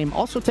that game.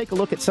 Also take a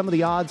look at some of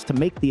the odds to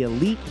make the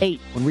Elite Eight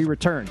when we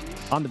return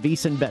on the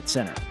VSiN Bet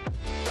Center.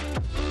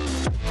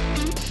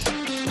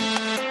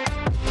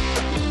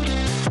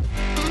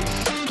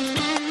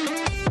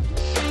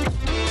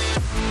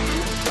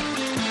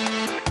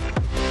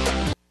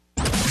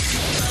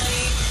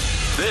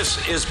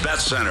 This is Bet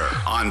Center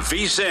on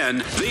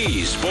VSiN,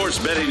 the Sports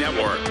Betting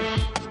Network.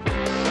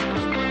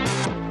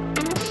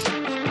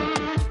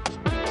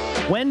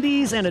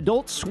 Wendy's and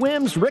Adult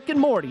Swim's Rick and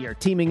Morty are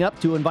teaming up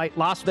to invite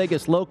Las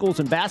Vegas locals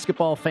and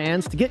basketball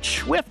fans to get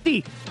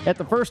swifty at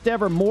the first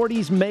ever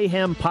Morty's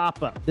Mayhem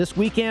pop-up. This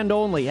weekend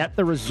only at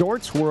the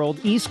Resorts World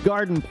East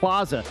Garden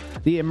Plaza.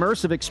 The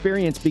immersive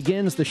experience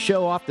begins the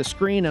show off the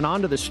screen and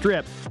onto the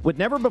strip with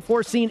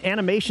never-before-seen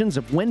animations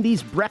of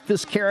Wendy's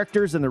breakfast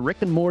characters in the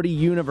Rick and Morty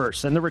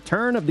universe and the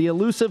return of the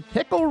elusive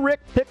Pickle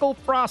Rick Pickle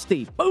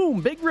Frosty. Boom!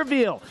 Big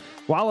reveal.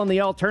 While in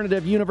the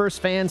alternative universe,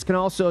 fans can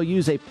also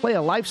play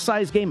a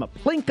life-size game of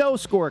Plinko.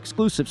 Score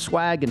exclusive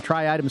swag and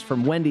try items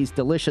from Wendy's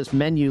delicious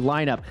menu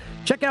lineup.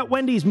 Check out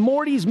Wendy's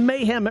Morty's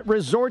Mayhem at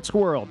Resorts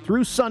World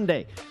through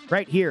Sunday,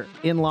 right here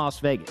in Las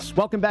Vegas.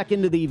 Welcome back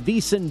into the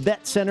VSiN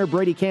Bet Center.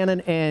 Brady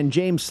Cannon and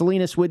James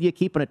Salinas with you,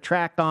 keeping a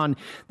track on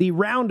the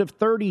round of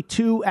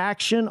 32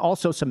 action.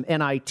 Also some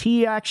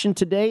NIT action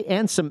today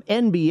and some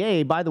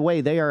NBA. By the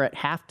way, they are at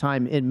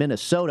halftime in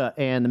Minnesota,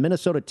 and the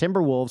Minnesota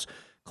Timberwolves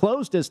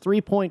closed as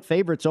 3-point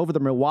favorites over the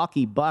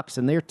Milwaukee Bucks,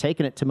 and they're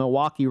taking it to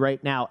Milwaukee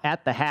right now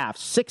at the half,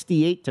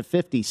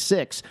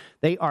 68-56.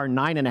 They are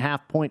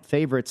 9.5-point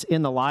favorites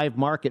in the live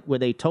market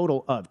with a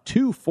total of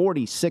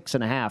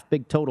 246.5.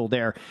 Big total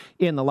there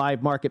in the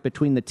live market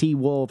between the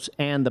T-Wolves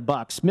and the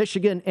Bucks.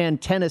 Michigan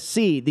and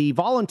Tennessee. The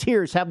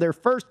Volunteers have their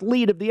first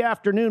lead of the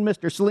afternoon,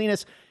 Mr.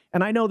 Salinas.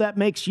 And I know that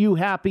makes you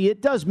happy.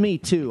 It does me,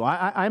 too.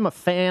 I'm a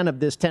fan of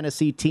this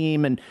Tennessee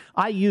team, and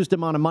I used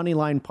them on a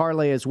moneyline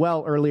parlay as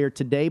well earlier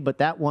today, but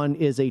that one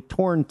is a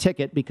torn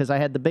ticket because I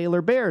had the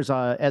Baylor Bears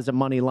as a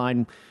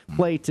moneyline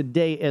play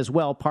today as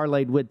well,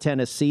 parlayed with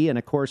Tennessee. And,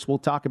 of course, we'll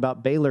talk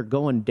about Baylor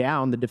going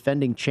down, the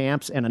defending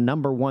champs, and a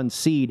number 1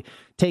 seed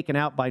taken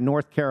out by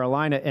North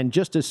Carolina. And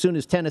just as soon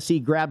as Tennessee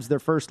grabs their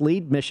first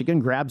lead,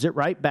 Michigan grabs it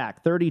right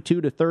back.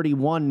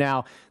 32-31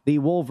 now. The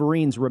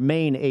Wolverines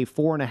remain a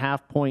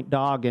 4.5-point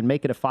dog and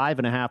make it a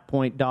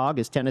 5.5-point dog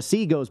as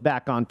Tennessee goes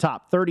back on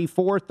top.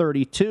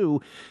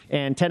 34-32,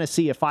 and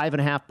Tennessee a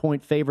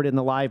 5.5-point favorite in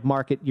the live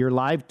market. Your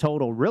live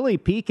total really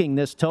peaking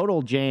this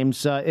total,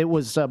 James. It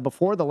was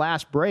before the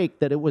last break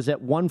that it was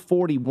at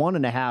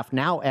 141.5,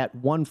 now at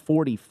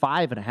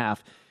 145.5.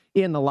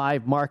 in the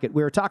live market.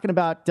 We were talking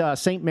about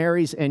St.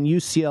 Mary's and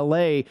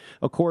UCLA.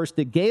 Of course,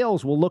 the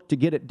Gales will look to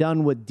get it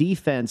done with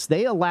defense.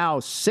 They allow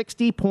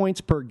 60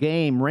 points per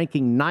game,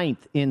 ranking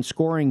 9th in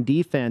scoring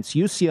defense.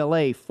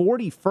 UCLA,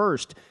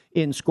 41st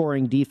in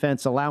scoring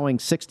defense, allowing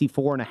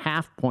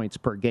 64.5 points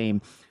per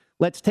game.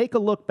 Let's take a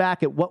look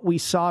back at what we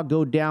saw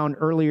go down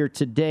earlier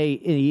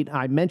today.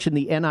 I mentioned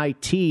the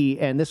NIT,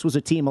 and this was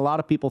a team a lot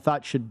of people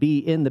thought should be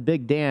in the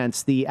big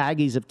dance, the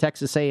Aggies of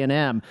Texas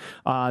A&M.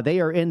 They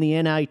are in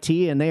the NIT,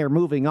 and they are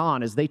moving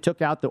on as they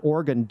took out the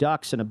Oregon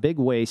Ducks in a big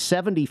way,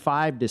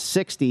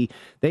 75-60.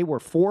 They were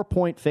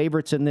 4-point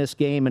favorites in this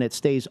game, and it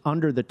stays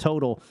under the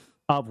total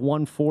of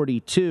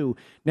 142.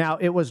 Now,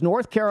 it was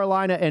North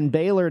Carolina and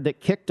Baylor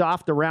that kicked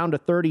off the round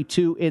of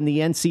 32 in the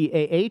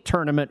NCAA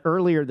tournament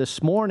earlier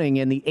this morning,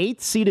 and the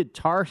 8th-seeded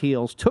Tar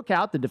Heels took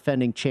out the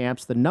defending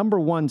champs, the number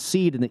 1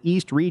 seed in the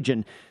East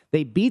region.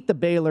 They beat the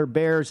Baylor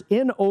Bears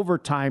in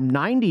overtime,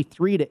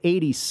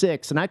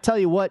 93-86. And I tell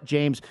you what,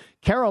 James,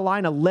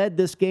 Carolina led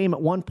this game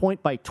at one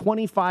point by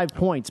 25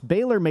 points.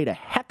 Baylor made a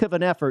heck of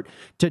an effort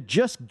to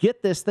just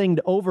get this thing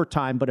to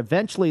overtime, but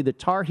eventually the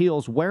Tar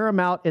Heels wear them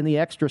out in the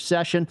extra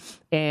session,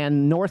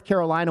 and North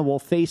Carolina will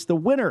face the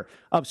winner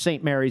of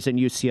St. Mary's and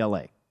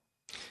UCLA.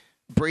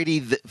 Brady,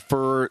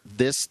 for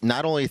this,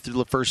 not only through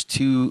the first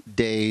 2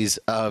 days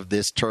of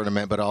this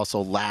tournament, but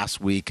also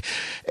last week,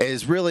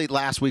 is really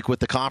last week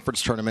with the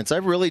conference tournaments.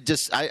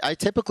 I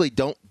typically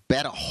don't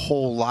bet a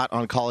whole lot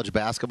on college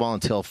basketball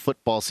until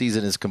football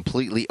season is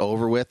completely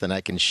over with and I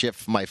can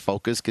shift my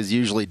focus, because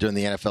usually during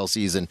the NFL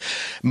season,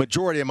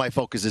 majority of my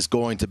focus is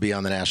going to be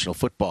on the National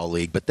Football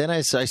League. But then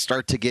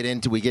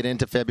we get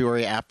into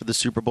February after the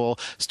Super Bowl,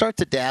 start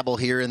to dabble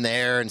here and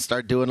there and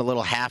start doing a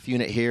little half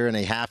unit here and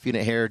a half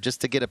unit here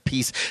just to get a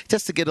piece,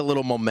 just to get a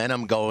little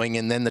momentum going.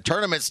 And then the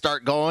tournaments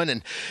start going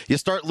and you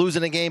start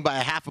losing a game by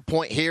a half a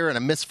point here and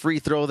a missed free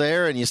throw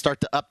there, and you start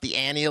to up the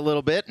ante a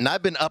little bit. And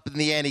I've been upping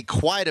the ante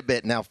quite a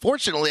bit now.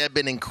 Fortunately, I've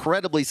been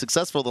incredibly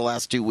successful the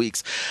last 2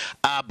 weeks.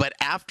 But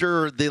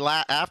after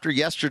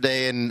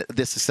yesterday and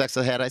the success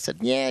I had, I said,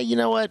 yeah, you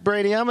know what,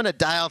 Brady, I'm going to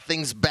dial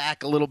things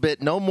back a little bit.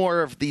 No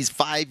more of these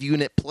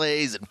 5-unit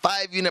plays and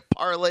 5-unit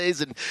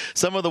parlays and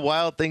some of the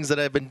wild things that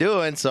I've been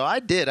doing. So I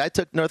did. I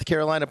took North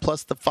Carolina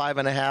plus the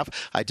 5.5.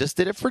 I just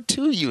did it for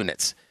 2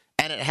 units.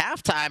 And at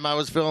halftime, I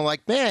was feeling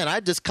like, man, I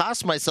just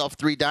cost myself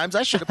 3 dimes.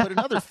 I should have put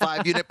another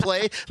 5-unit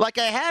play like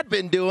I had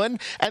been doing.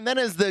 And then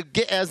as the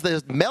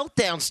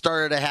meltdown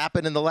started to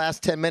happen in the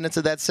last 10 minutes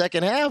of that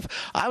second half,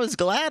 I was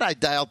glad I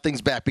dialed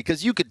things back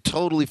because you could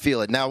totally feel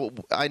it. Now,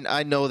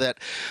 I know that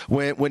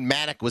when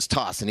Manek was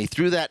tossed and he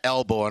threw that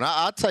elbow, and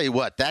I'll tell you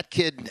what, that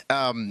kid,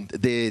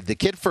 the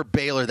kid for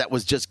Baylor that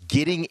was just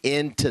getting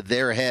into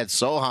their head,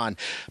 Sohan,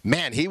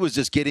 man, he was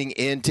just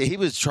he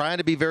was trying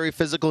to be very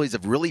physical. He's a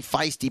really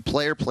feisty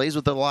player, plays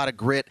with a lot of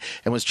grit,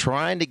 and was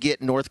trying to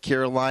get North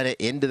Carolina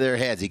into their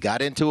heads. He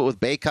got into it with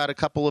Baycott a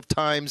couple of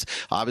times.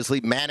 Obviously,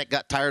 Manek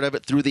got tired of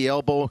it, threw the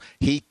elbow.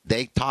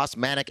 They tossed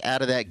Manek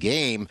out of that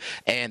game,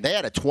 and they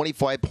had a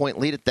 25-point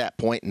lead at that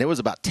point, and there was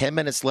about 10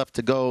 minutes left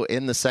to go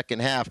in the second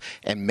half,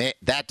 and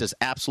that just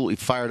absolutely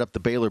fired up the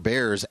Baylor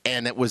Bears,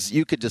 and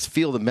you could just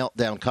feel the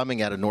meltdown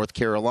coming out of North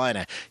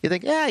Carolina. You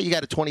think, you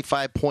got a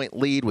 25-point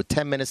lead with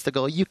 10 minutes to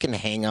go. You can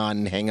hang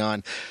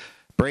on.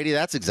 Brady,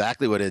 that's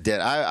exactly what it did.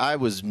 I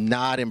was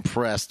not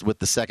impressed with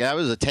the second. I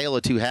was a tale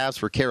of two halves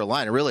for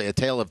Carolina, really a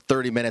tale of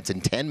 30 minutes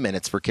and 10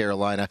 minutes for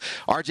Carolina.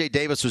 R.J.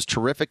 Davis was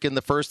terrific in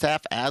the first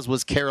half, as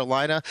was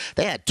Carolina.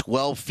 They had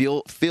 12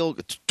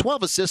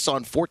 assists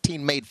on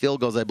 14 made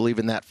field goals, I believe,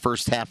 in that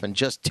first half, and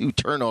just 2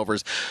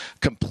 turnovers.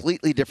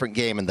 Completely different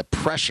game. And the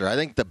pressure, I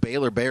think the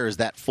Baylor Bears,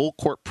 that full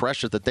court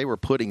pressure that they were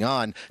putting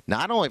on,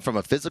 not only from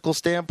a physical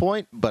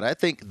standpoint, but I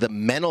think the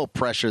mental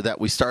pressure that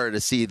we started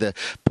to see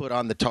put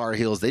on the Tar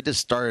Heels, they just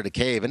started to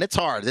cave. And it's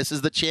hard. This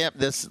is the champ,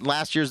 this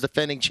last year's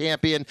defending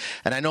champion.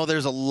 And I know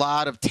there's a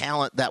lot of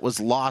talent that was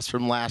lost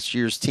from last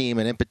year's team.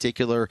 And in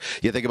particular,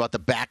 you think about the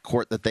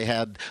backcourt that they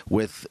had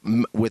with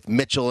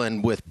Mitchell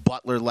and with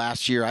Butler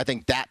last year. I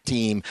think that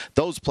team,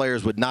 those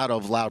players would not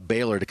have allowed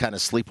Baylor to kind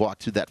of sleepwalk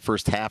through that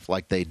first half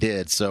like they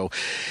did. So,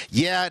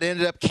 yeah, it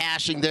ended up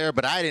cashing there,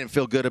 but I didn't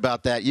feel good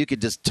about that. You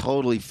could just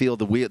totally feel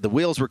the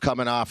wheels were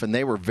coming off, and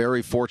they were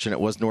very fortunate,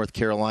 was North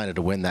Carolina,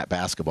 to win that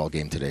basketball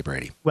game today,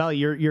 Brady. Well,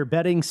 your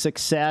betting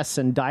success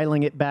and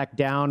dialing it back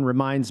down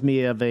reminds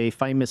me of a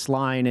famous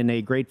line in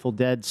a Grateful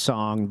Dead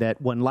song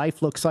that when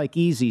life looks like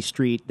Easy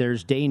Street,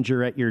 there's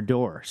danger at your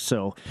door.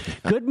 So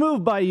good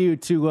move by you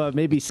to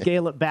maybe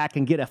scale it back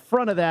and get a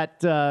front of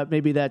that,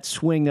 maybe that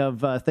swing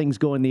of things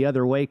going the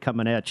other way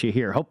coming at you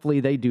here. Hopefully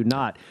they do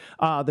not.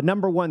 The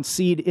number 1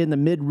 seed in the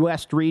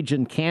Midwest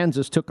region,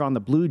 Kansas, took on the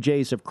Blue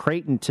Jays of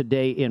Creighton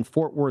today in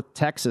Fort Worth,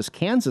 Texas.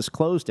 Kansas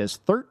closed as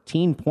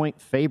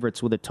 13-point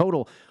favorites with a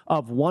total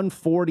of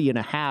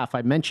 140.5.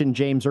 I mentioned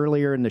James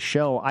earlier in the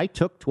show. I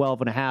took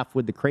 12.5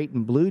 with the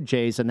Creighton Blue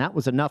Jays, and that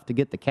was enough to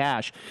get the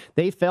cash.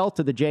 They fell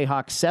to the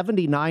Jayhawks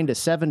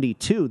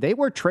 79-72. They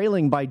were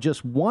trailing by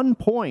just 1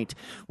 point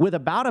with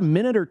about a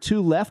minute or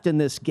two left in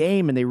this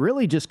game, and they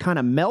really just kind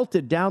of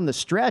melted down the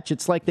stretch.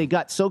 It's like they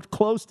got so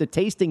close to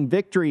tasting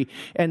victory,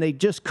 and they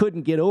just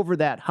couldn't get over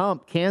that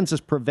hump. Kansas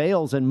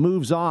prevails and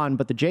moves on,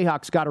 but the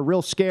Jayhawks got a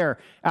real scare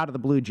out of the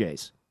Blue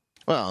Jays.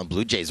 Well,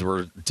 Blue Jays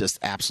were just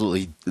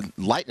absolutely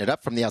lighting it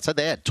up from the outside.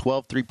 They had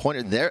 12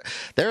 three-pointers.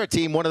 They're a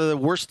team, one of the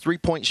worst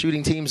three-point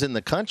shooting teams in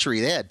the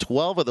country. They had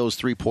 12 of those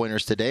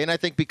three-pointers today, and I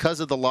think because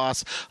of the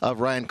loss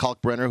of Ryan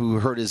Kalkbrenner, who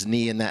hurt his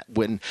knee in that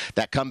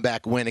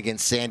comeback win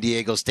against San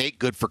Diego State,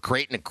 good for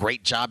Creighton, a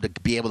great job to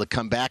be able to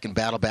come back and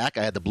battle back.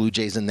 I had the Blue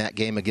Jays in that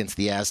game against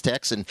the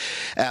Aztecs,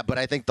 but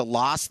I think the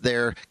loss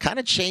there kind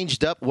of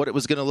changed up what it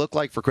was going to look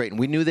like for Creighton.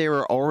 We knew they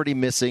were already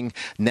missing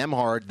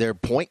Nembhard, their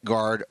point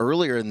guard,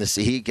 earlier in the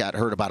season. He got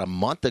hurt about a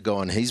month ago,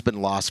 and he's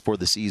been lost for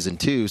the season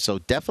too. So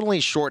definitely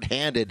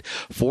shorthanded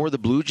for the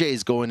Blue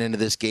Jays going into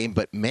this game.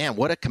 But man,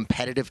 what a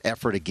competitive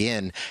effort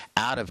again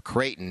out of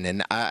Creighton.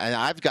 And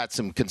I've got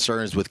some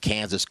concerns with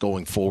Kansas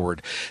going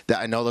forward.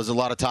 I know there's a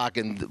lot of talk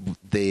in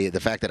the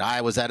fact that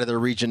Iowa's out of their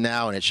region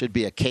now, and it should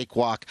be a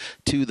cakewalk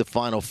to the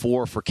Final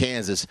Four for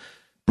Kansas.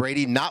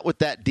 Brady, not with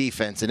that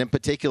defense, and in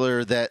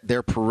particular that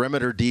their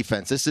perimeter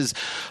defense. This is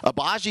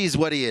Agbaji is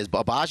what he is.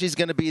 Abaji's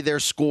going to be their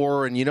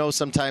scorer, and you know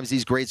sometimes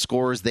these great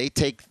scorers they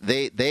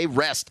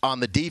rest on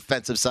the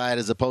defensive side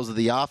as opposed to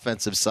the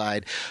offensive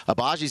side.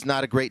 Abaji's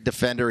not a great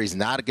defender. He's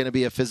not going to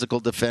be a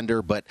physical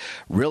defender, but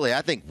really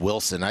I think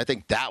Wilson. I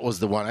think that was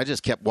the one. I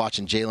just kept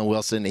watching Jalen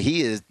Wilson.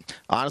 He is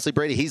honestly,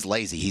 Brady, he's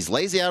lazy. He's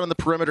lazy out on the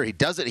perimeter. He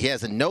does it. He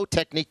has no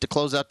technique to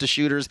close out to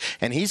shooters,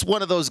 and he's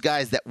one of those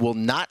guys that will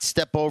not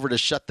step over to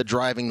shut the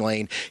driving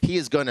lane.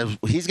 He's going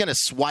to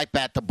swipe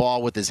at the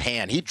ball with his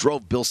hand. He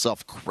drove Bill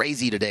Self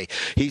crazy today.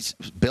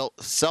 Bill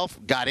Self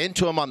got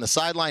into him on the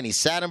sideline. He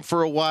sat him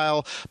for a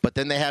while, but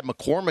then they had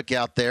McCormick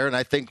out there, and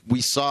I think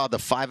we saw the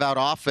 5-out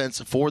offense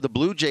for the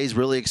Blue Jays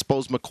really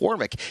expose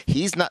McCormick.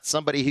 He's not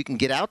somebody who can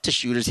get out to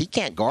shooters. He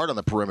can't guard on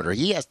the perimeter.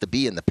 He has to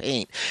be in the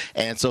paint.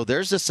 And so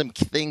there's just some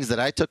things that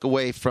I took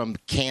away from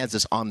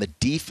Kansas on the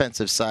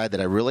defensive side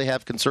that I really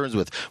have concerns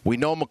with. We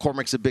know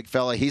McCormick's a big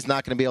fella. He's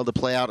not going to be able to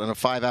play out on a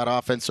 5-out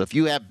offense. So if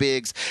you have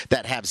bigs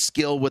that have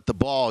skill with the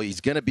ball,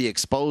 he's going to be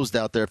exposed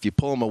out there if you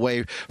pull him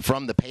away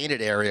from the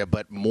painted area.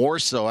 But more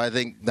so, I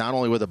think, not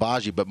only with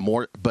Agbaji,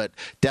 but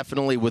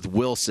definitely with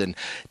Wilson.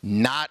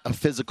 Not a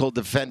physical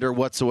defender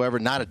whatsoever,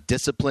 not a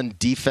disciplined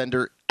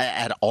defender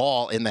at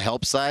all in the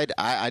help side.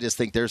 I just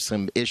think there's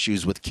some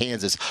issues with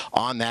Kansas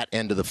on that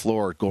end of the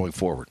floor going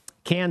forward.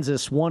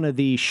 Kansas, one of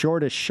the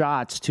shortest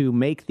shots to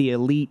make the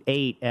Elite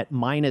Eight at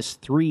minus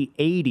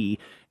 380.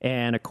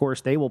 And, of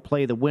course, they will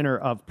play the winner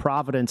of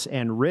Providence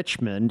and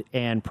Richmond.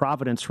 And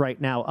Providence right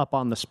now up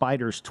on the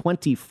Spiders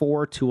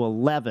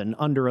 24-11.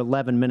 Under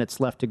 11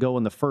 minutes left to go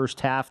in the first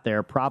half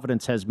there.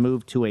 Providence has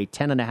moved to a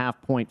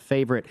 10.5-point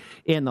favorite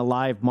in the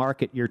live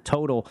market. Your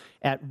total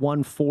at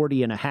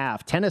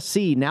 140.5.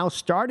 Tennessee now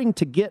starting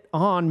to get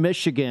on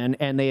Michigan,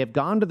 and they have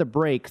gone to the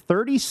break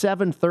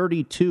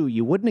 37-32.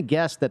 You wouldn't have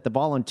guessed that the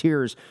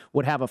Volunteers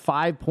would have a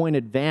 5-point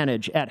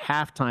advantage at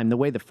halftime, the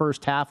way the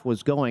first half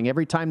was going.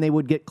 Every time they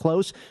would get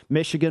close,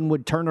 Michigan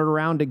would turn it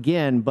around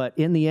again, but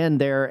in the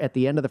end there, at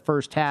the end of the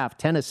first half,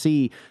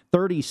 Tennessee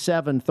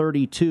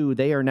 37-32.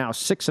 They are now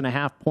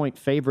 6.5-point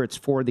favorites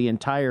for the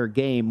entire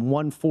game.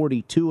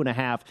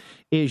 142.5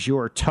 is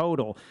your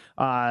total.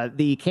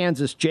 The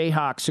Kansas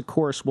Jayhawks, of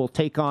course, will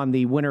take on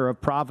the winner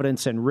of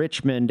Providence and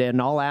Richmond.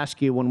 And I'll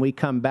ask you when we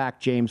come back,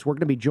 James, we're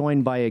going to be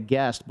joined by a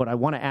guest, but I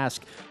want to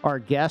ask our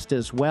guest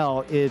as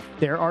well if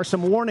there are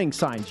some warning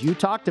signs. You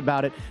talked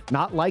about it,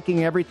 not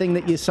liking everything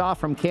that you saw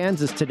from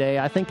Kansas today.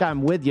 I think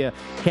I'm with you.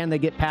 Can they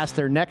get past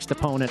their next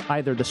opponent,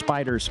 either the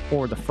Spiders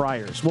or the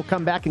Friars? We'll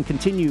come back and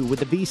continue with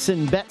the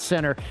VSiN Bet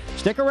Center.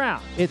 Stick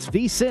around. It's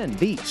VSiN,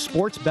 the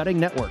Sports Betting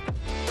Network.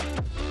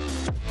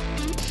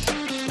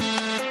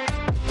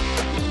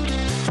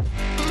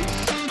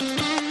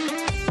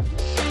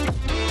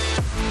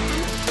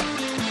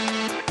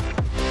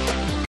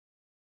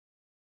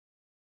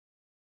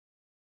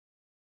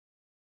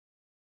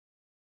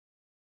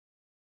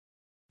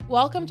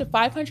 Welcome to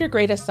 500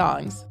 Greatest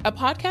Songs, a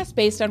podcast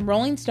based on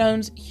Rolling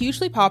Stone's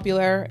hugely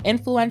popular,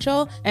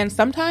 influential, and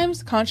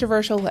sometimes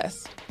controversial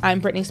list. I'm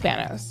Brittany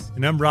Spanos.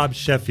 And I'm Rob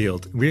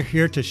Sheffield. We're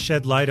here to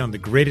shed light on the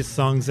greatest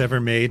songs ever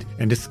made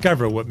and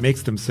discover what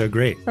makes them so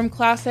great. From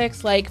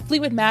classics like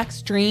Fleetwood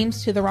Mac's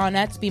Dreams to the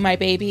Ronettes' Be My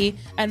Baby,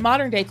 and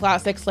modern-day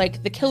classics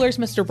like The Killer's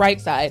Mr.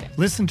 Brightside.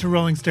 Listen to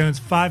Rolling Stone's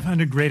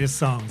 500 Greatest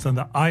Songs on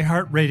the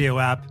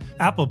iHeartRadio app,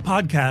 Apple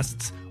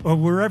Podcasts, or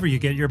wherever you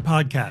get your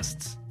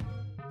podcasts.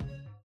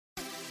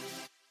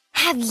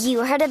 Have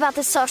you heard about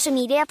the social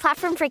media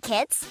platform for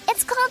kids?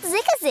 It's called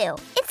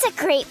Zigazoo. It's a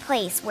great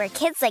place where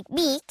kids like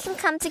me can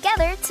come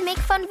together to make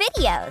fun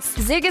videos.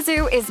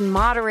 Zigazoo is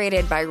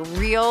moderated by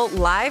real,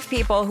 live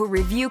people who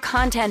review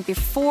content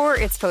before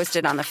it's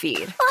posted on the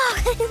feed.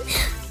 Oh,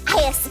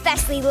 I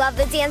especially love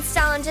the dance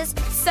challenges.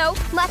 So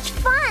much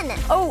fun.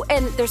 Oh,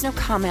 and there's no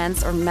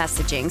comments or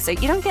messaging, so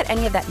you don't get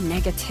any of that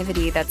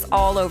negativity that's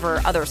all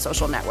over other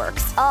social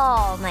networks.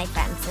 Oh, my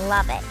friends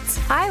love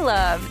it. I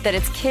love that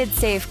it's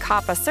kid-safe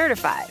COPPA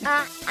certified.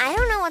 I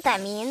don't know what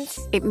that means.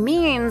 It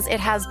means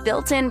it has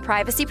built-in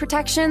privacy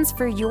protections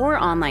for your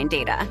online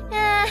data.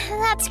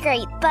 That's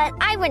great, but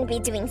I wouldn't be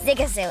doing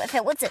Zigazoo if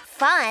it wasn't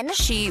fun.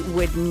 She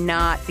would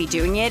not be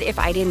doing it if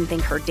I didn't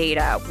think her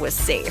data was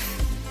safe.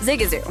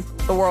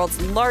 Zigazoo, the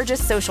world's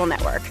largest social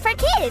network. For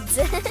kids.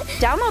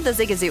 Download the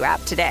Zigazoo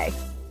app today.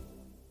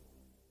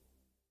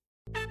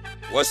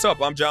 What's up?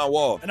 I'm John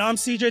Wall. And I'm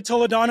CJ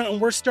Toledano, and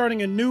we're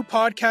starting a new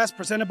podcast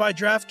presented by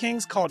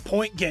DraftKings called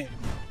Point Game.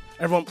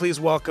 Everyone,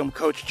 please welcome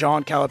Coach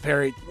John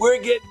Calipari.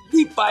 We're getting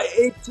beat by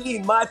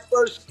 18. My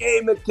first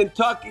game in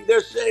Kentucky,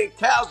 they're saying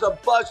Cal's a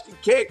bust. He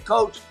can't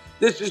coach.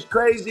 This is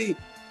crazy.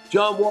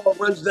 John Wall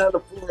runs down the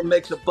floor and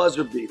makes a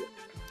buzzer beater.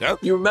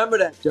 Yep. You remember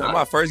that, John? That's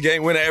my first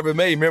game winner I ever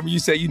made. Remember you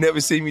said you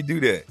never see me do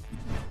that.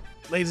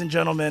 Ladies and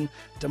gentlemen,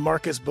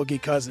 DeMarcus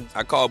Boogie Cousins.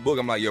 I called Boog.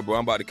 I'm like, yo, bro,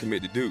 I'm about to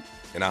commit to Duke.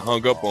 And I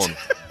hung up on him.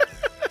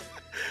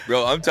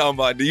 Bro, I'm talking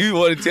about, do you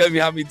want to tell me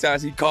how many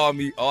times he called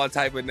me all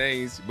type of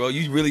names? Bro,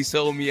 you really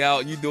sold me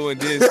out. You doing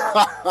this.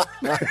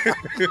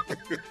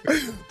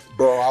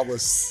 Bro, I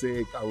was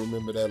sick. I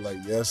remember that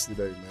like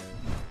yesterday,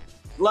 man.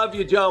 Love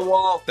you, John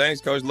Wall. Thanks,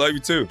 Coach. Love you,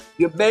 too.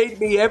 You made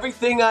me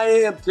everything I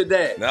am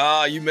today.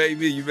 Nah, you made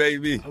me. You made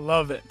me. I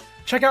love it.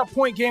 Check out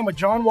Point Game with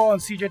John Wall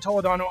and CJ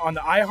Toledano on the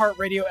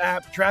iHeartRadio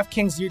app,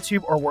 DraftKings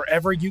YouTube, or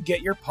wherever you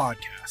get your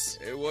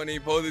podcasts. It wasn't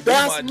even supposed to be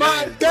That's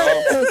my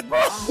dance,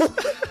 bro.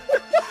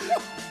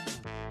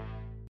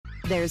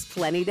 There's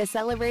plenty to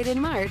celebrate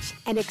in March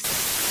and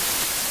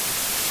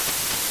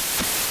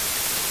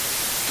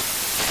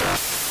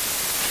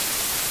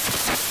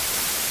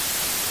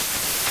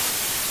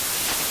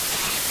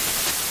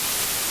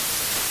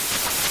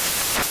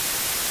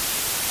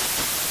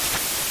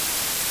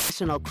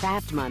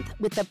Craft Month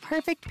with the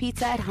perfect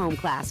pizza at home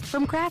class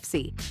from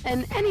Craftsy.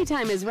 And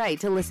anytime is right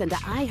to listen to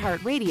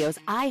iHeartRadio's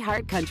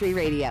iHeart Country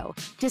Radio.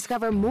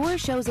 Discover more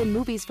shows and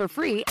movies for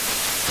free.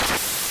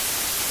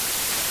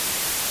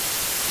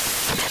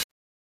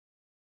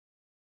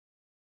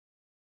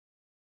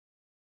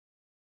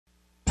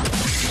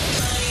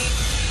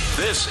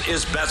 This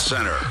is Bet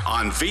Center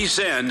on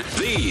VSiN,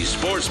 the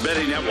Sports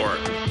Betting Network.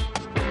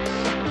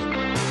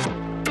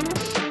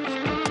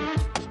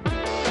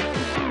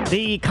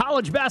 The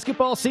college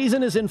basketball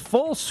season is in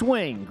full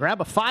swing.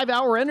 Grab a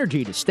 5-hour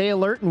energy to stay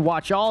alert and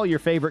watch all your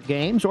favorite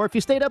games. Or if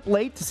you stayed up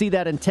late to see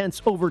that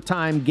intense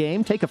overtime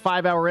game, take a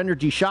 5-hour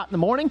energy shot in the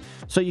morning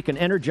so you can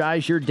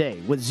energize your day.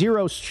 With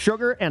zero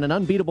sugar and an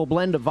unbeatable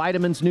blend of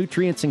vitamins,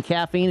 nutrients, and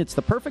caffeine, it's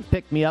the perfect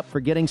pick-me-up for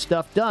getting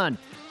stuff done.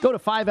 Go to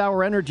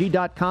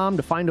 5hourenergy.com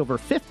to find over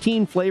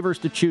 15 flavors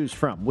to choose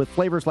from. With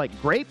flavors like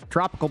grape,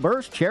 tropical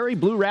burst, cherry,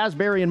 blue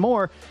raspberry, and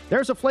more,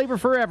 there's a flavor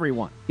for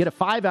everyone. Get a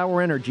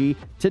 5-hour energy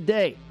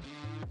today.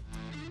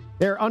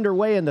 They're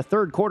underway in the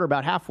third quarter,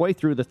 about halfway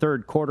through the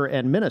third quarter,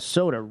 and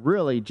Minnesota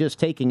really just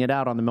taking it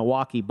out on the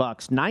Milwaukee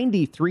Bucks.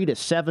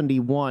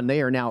 93-71.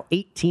 They are now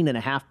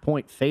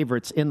 18.5-point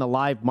favorites in the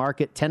live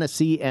market.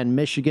 Tennessee and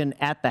Michigan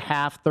at the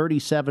half,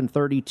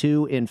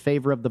 37-32 in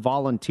favor of the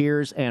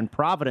Volunteers, and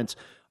Providence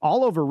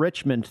all over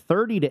Richmond,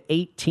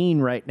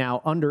 30-18 right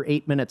now, under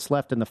 8 minutes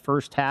left in the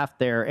first half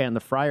there, and the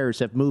Friars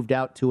have moved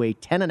out to a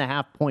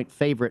 10.5-point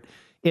favorite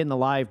in the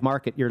live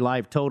market, your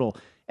live total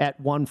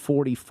at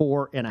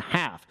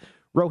 144.5.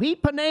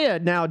 Rohit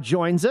Panaya now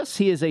joins us.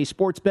 He is a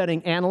sports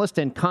betting analyst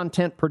and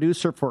content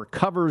producer for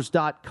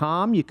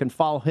Covers.com. You can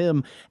follow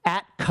him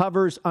at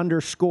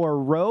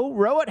Covers_Row.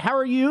 Rohit, how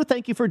are you?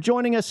 Thank you for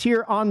joining us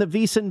here on the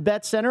VSiN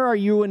Bet Center. Are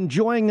you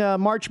enjoying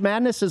March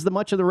Madness as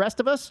much of the rest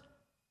of us?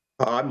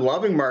 I'm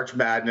loving March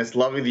Madness,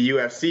 loving the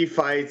UFC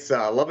fights,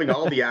 loving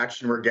all the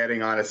action we're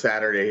getting on a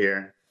Saturday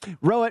here.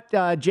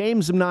 Rohit,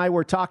 James and I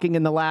were talking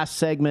in the last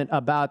segment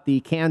about the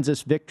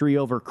Kansas victory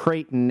over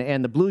Creighton,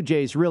 and the Blue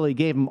Jays really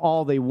gave them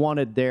all they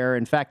wanted there.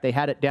 In fact, they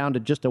had it down to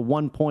just a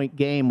 1-point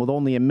game with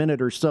only a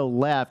minute or so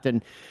left,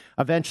 and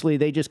eventually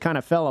they just kind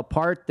of fell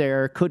apart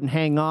there, couldn't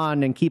hang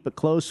on and keep it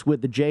close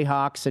with the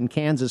Jayhawks, and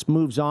Kansas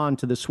moves on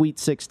to the Sweet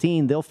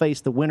 16. They'll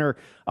face the winner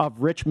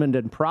of Richmond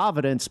and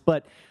Providence,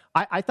 but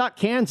I thought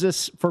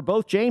Kansas, for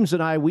both James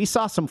and I, we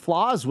saw some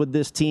flaws with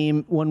this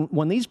team.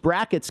 When these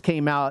brackets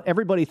came out,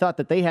 everybody thought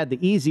that they had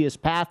the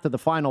easiest path to the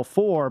Final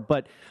Four,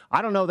 but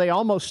I don't know, they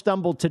almost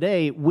stumbled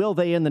today. Will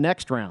they in the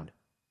next round?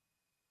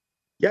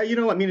 Yeah,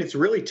 it's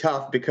really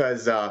tough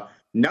because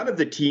none of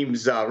the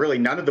teams, really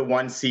none of the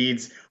 1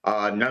 seeds,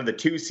 none of the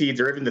 2 seeds,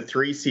 or even the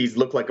 3 seeds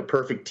look like a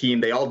perfect team.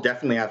 They all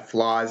definitely have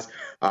flaws.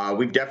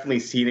 We've definitely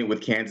seen it with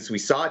Kansas. We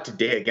saw it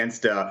today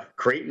against a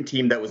Creighton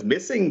team that was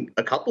missing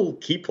a couple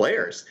key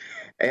players.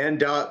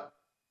 And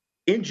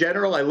in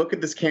general, I look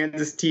at this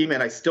Kansas team,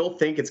 and I still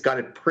think it's got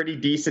a pretty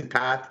decent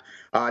path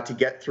to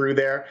get through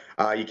there.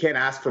 You can't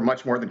ask for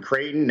much more than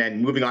Creighton, and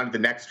moving on to the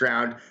next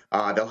round,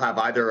 they'll have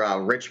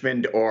either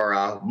Richmond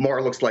or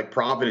more looks like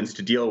Providence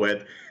to deal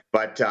with.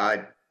 But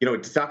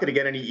it's not going to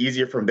get any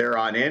easier from there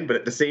on in. But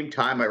at the same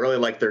time, I really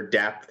like their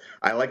depth.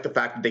 I like the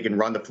fact that they can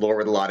run the floor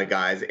with a lot of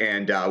guys.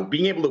 And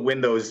being able to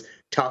win those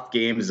tough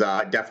games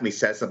definitely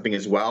says something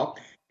as well.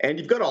 And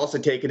you've got to also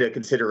take into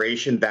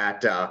consideration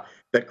that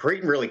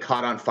Creighton really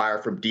caught on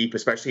fire from deep,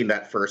 especially in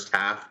that first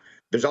half.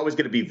 There's always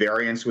going to be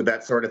variance with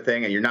that sort of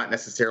thing, and you're not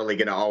necessarily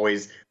going to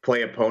always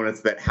play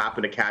opponents that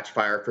happen to catch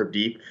fire from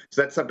deep.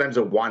 So that's sometimes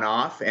a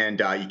one-off, and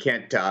you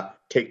can't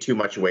take too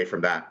much away from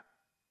that.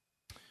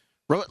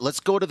 Let's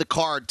go to the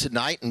card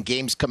tonight and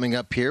games coming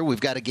up here. We've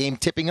got a game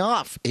tipping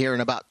off here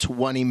in about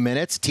 20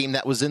 minutes. Team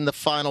that was in the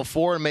Final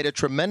Four and made a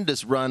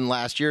tremendous run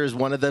last year is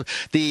one of the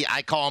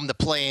I call them the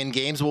play-in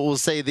games. We'll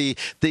say the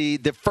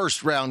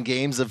first round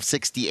games of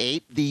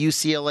 68. The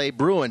UCLA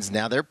Bruins.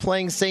 Now they're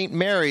playing St.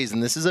 Mary's,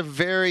 and this is in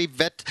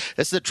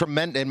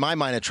my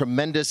mind, a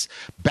tremendous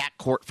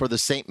backcourt for the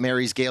St.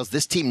 Mary's Gales.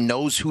 This team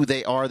knows who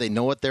they are. They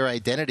know what their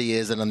identity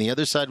is. And on the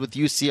other side with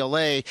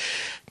UCLA,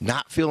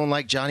 not feeling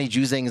like Johnny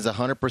Juzang is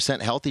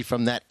 100% healthy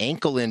from that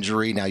ankle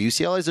injury. Now,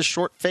 UCLA is a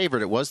short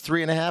favorite. It was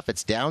 3.5.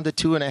 It's down to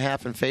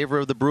 2.5 in favor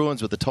of the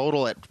Bruins with a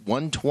total at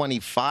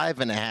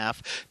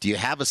 125.5. Do you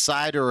have a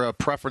side or a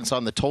preference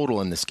on the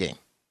total in this game?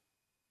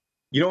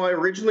 I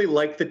originally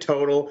liked the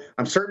total.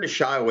 I'm starting to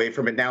shy away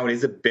from it now. It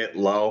is a bit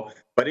low.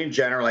 But in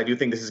general, I do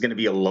think this is going to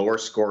be a lower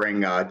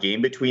scoring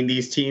game between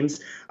these teams.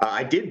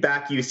 I did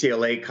back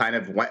UCLA kind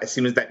of as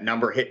soon as that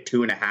number hit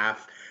 2.5.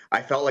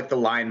 I felt like the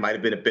line might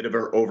have been a bit of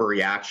an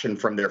overreaction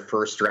from their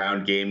first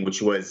round game,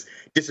 which was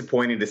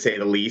disappointing to say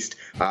the least.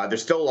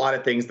 There's still a lot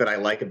of things that I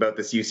like about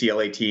this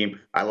UCLA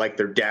team. I like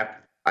their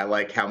depth. I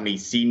like how many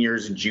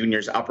seniors and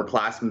juniors,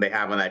 upperclassmen they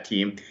have on that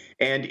team.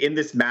 And in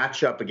this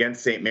matchup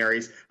against St.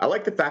 Mary's, I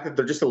like the fact that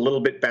they're just a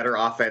little bit better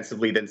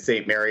offensively than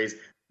St. Mary's.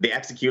 They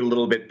execute a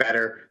little bit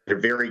better. They're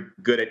very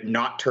good at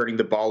not turning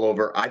the ball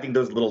over. I think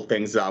those little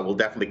things will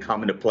definitely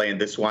come into play in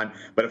this one.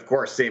 But of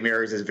course, St.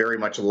 Mary's is very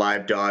much a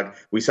live dog.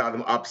 We saw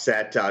them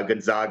upset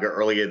Gonzaga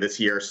earlier this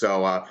year,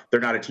 so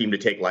they're not a team to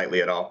take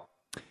lightly at all.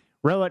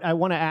 Rohit, I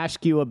want to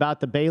ask you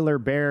about the Baylor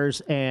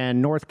Bears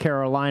and North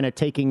Carolina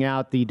taking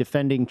out the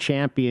defending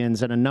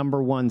champions and a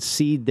number 1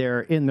 seed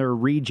there in their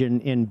region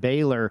in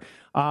Baylor.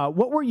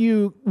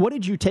 What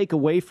did you take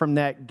away from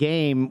that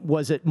game?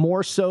 Was it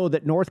more so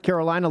that North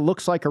Carolina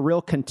looks like a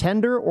real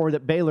contender, or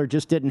that Baylor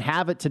just didn't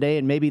have it today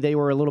and maybe they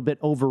were a little bit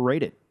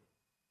overrated?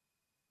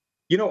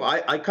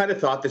 I kind of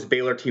thought this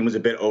Baylor team was a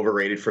bit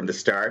overrated from the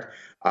start.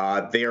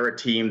 They're a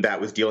team that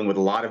was dealing with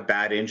a lot of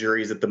bad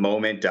injuries at the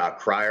moment.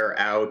 Cryer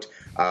out,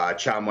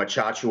 Chamwa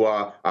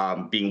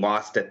Chachua being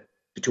lost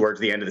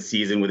towards the end of the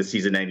season with a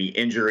season-ending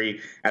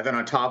injury. And then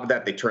on top of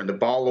that, they turn the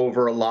ball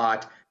over a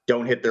lot,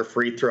 don't hit their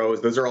free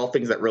throws. Those are all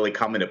things that really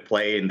come into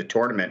play in the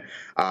tournament.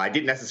 I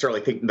didn't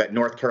necessarily think that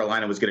North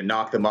Carolina was going to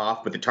knock them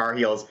off, but the Tar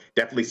Heels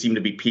definitely seem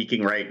to be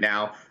peaking right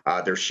now.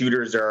 Their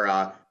shooters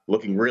are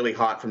looking really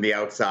hot from the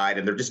outside,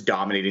 and they're just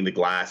dominating the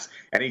glass.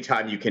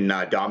 Anytime you can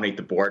dominate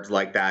the boards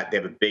like that, they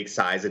have a big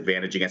size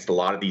advantage against a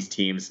lot of these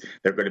teams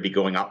they're going to be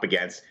going up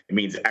against. It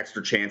means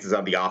extra chances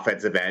on the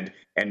offensive end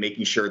and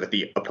making sure that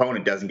the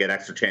opponent doesn't get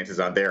extra chances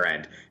on their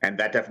end. And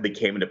that definitely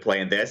came into play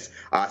in this.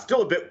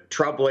 Still a bit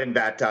troubling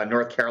that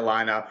North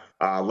Carolina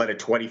let a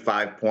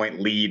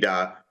 25-point lead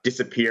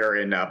disappear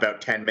in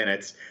about 10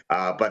 minutes,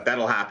 but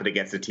that'll happen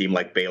against a team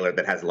like Baylor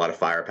that has a lot of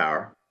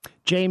firepower.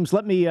 James,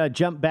 let me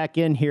jump back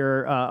in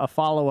here. A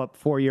follow-up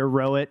for you,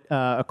 Rowett.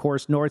 Of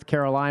course, North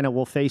Carolina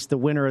will face the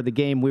winner of the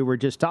game we were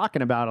just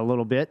talking about a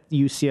little bit,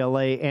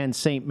 UCLA and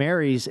St.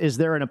 Mary's. Is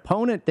there an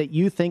opponent that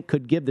you think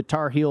could give the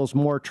Tar Heels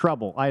more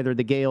trouble, either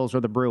the Gales or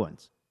the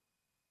Bruins?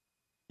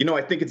 You know,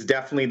 I think it's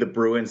definitely the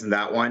Bruins in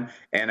that one.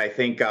 And I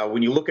think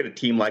when you look at a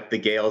team like the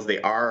Gales, they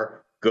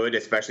are good,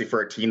 especially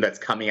for a team that's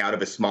coming out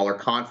of a smaller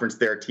conference.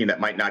 They're a team that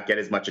might not get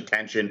as much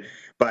attention.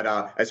 But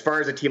as far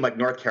as a team like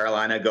North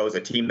Carolina goes,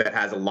 a team that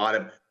has a lot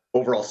of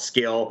overall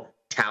skill,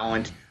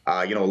 talent,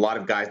 a lot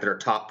of guys that are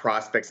top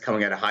prospects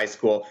coming out of high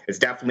school, it's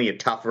definitely a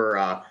tougher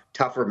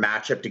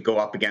matchup to go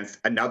up against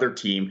another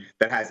team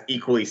that has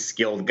equally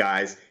skilled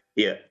guys,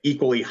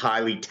 equally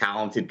highly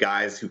talented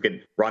guys who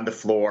can run the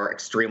floor,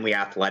 extremely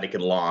athletic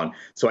and long.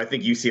 So I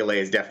think UCLA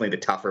is definitely the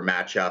tougher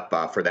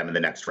matchup for them in the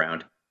next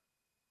round.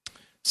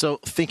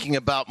 So thinking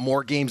about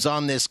more games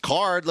on this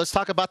card, let's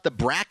talk about the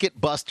bracket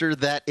buster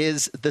that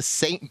is the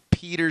St.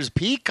 Peter's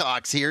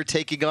Peacocks here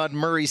taking on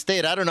Murray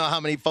State. I don't know how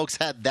many folks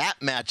had that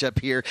matchup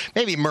here.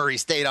 Maybe Murray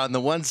State on the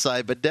one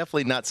side, but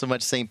definitely not so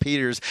much St.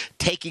 Peter's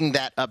taking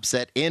that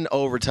upset in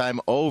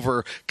overtime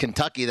over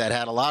Kentucky that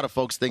had a lot of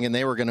folks thinking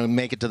they were going to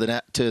make it to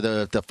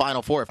the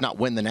Final Four, if not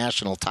win the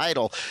national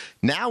title.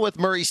 Now with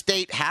Murray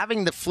State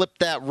having to flip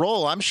that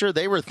role, I'm sure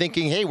they were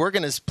thinking, hey, we're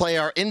going to play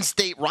our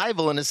in-state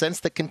rival, in a sense,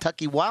 the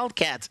Kentucky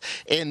Wildcats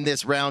in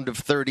this round of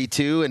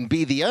 32 and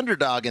be the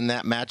underdog in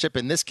that matchup.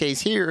 In this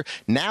case here,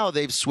 now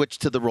they've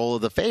switched to the role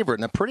of the favorite,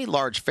 and a pretty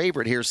large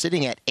favorite here,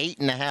 sitting at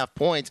 8.5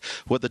 points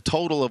with a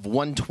total of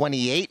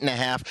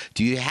 128.5.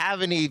 Do you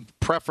have any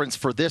preference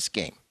for this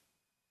game?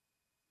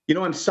 You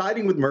know, I'm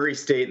siding with Murray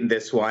State in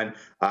this one.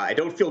 I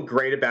don't feel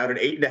great about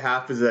it.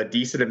 8.5 is a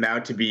decent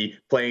amount to be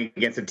playing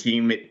against a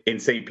team in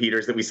St.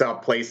 Peter's that we saw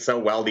play so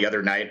well the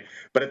other night.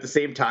 But at the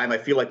same time, I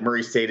feel like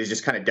Murray State has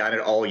just kind of done it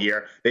all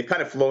year. They've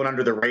kind of flown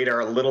under the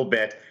radar a little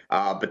bit,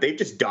 but they've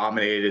just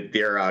dominated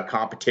their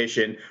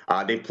competition.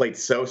 They've played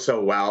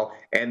so well,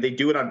 and they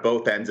do it on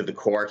both ends of the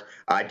court.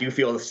 I do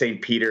feel that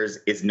St. Peter's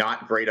is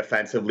not great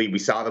offensively. We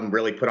saw them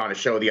really put on a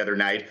show the other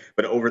night,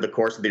 but over the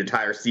course of the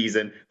entire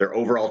season, their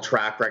overall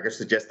track record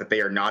suggests that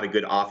they are not a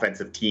good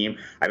offensive team.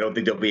 I don't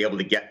think they'll be able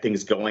to get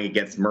things going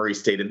against Murray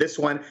State in this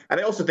one, and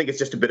I also think it's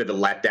just a bit of a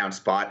letdown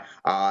spot.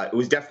 It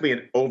was definitely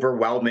an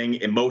overwhelming,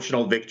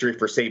 emotional victory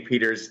for St.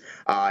 Peter's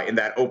in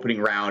that opening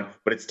round,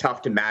 but it's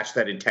tough to match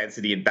that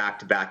intensity in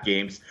back-to-back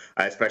games,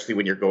 especially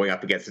when you're going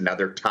up against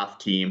another tough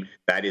team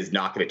that is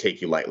not going to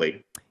take you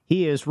lightly.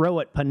 He is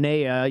Rowett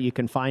Panea. You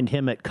can find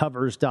him at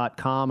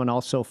covers.com and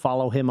also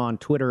follow him on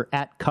Twitter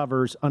at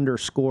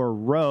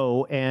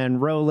 @covers_row.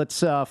 And Row, let's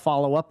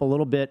follow up a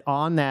little bit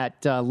on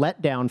that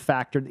letdown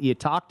factor that you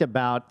talked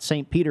about.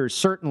 St. Peter's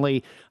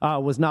certainly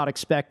was not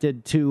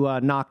expected to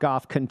knock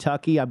off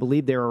Kentucky. I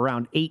believe they were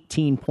around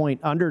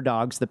 18-point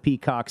underdogs, the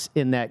Peacocks,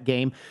 in that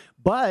game.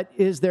 But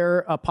is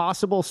there a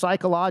possible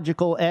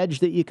psychological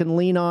edge that you can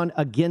lean on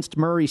against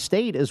Murray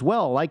State as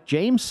well? Like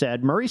James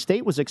said, Murray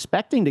State was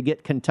expecting to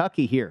get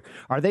Kentucky here.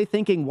 Are they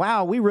thinking,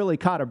 wow, we really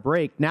caught a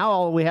break. Now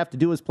all we have to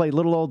do is play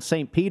little old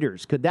St.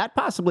 Peter's. Could that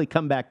possibly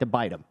come back to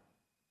bite them?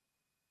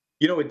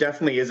 You know, it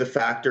definitely is a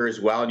factor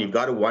as well, and you've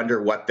got to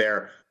wonder what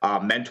their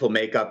mental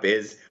makeup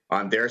is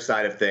on their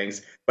side of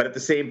things. But at the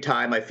same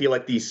time, I feel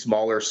like these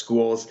smaller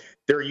schools,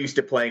 they're used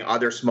to playing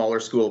other smaller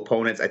school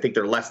opponents. I think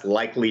they're less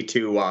likely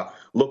to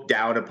look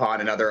down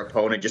upon another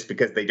opponent just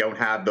because they don't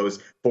have those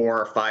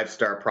 4 or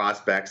 5-star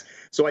prospects.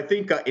 So I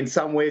think in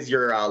some ways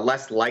you're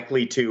less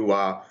likely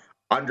to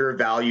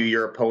undervalue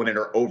your opponent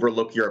or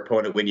overlook your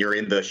opponent when you're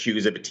in the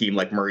shoes of a team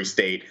like Murray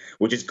State,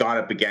 which has gone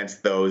up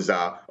against those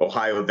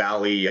Ohio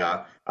Valley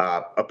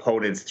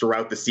opponents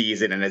throughout the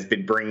season and has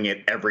been bringing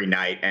it every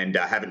night and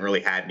haven't really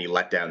had any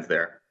letdowns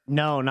there.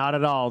 No, not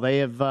at all. They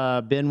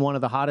have been one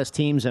of the hottest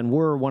teams and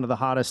were one of the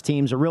hottest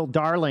teams, a real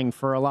darling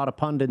for a lot of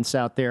pundits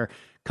out there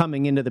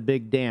coming into the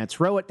big dance.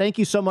 Rowett, thank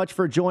you so much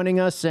for joining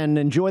us, and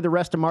enjoy the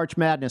rest of March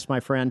Madness, my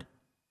friend.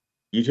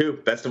 You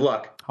too. Best of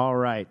luck. All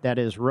right. That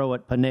is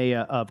Rowett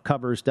Panea of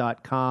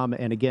covers.com,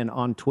 and again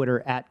on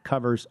Twitter at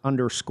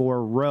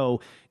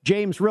 @covers_row.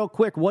 James, real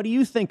quick, what do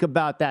you think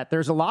about that?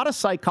 There's a lot of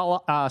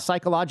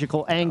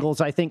psychological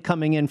angles, I think,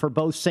 coming in for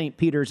both St.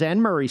 Peter's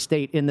and Murray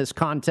State in this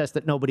contest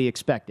that nobody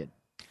expected.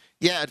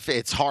 Yeah,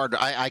 it's hard.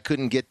 I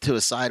couldn't get to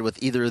a side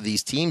with either of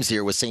these teams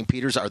here with St.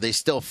 Peter's. Are they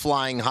still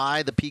flying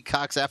high, the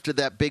Peacocks, after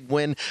that big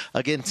win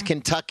against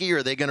Kentucky? Or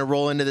are they going to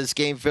roll into this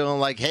game feeling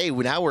like, hey,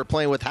 now we're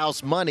playing with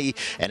house money?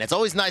 And it's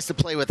always nice to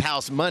play with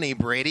house money,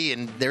 Brady,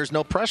 and there's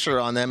no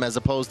pressure on them as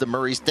opposed to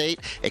Murray State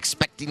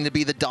expecting expecting to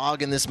be the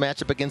dog in this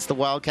matchup against the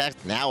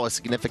Wildcats. Now a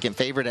significant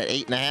favorite at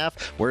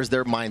 8.5. Where's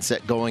their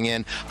mindset going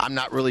in? I'm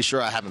not really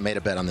sure. I haven't made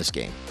a bet on this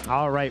game.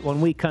 All right,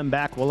 when we come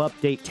back, we'll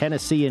update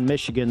Tennessee and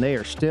Michigan. They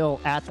are still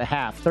at the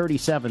half,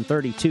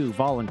 37-32,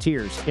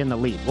 Volunteers in the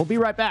lead. We'll be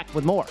right back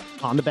with more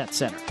on the Bet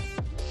Center.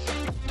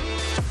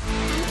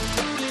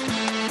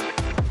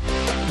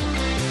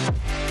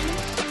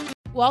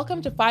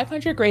 Welcome to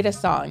 500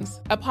 Greatest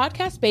Songs, a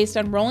podcast based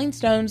on Rolling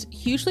Stone's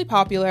hugely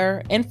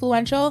popular,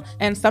 influential,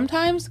 and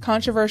sometimes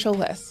controversial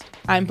list.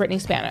 I'm Brittany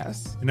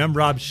Spanos. And I'm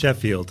Rob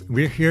Sheffield.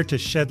 We're here to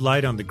shed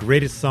light on the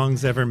greatest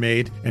songs ever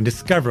made and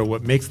discover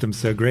what makes them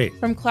so great.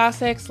 From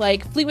classics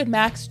like Fleetwood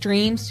Mac's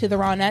Dreams to the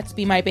Ronettes'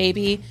 Be My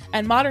Baby,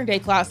 and modern-day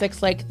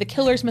classics like The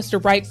Killer's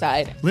Mr.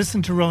 Brightside.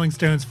 Listen to Rolling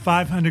Stone's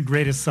 500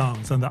 Greatest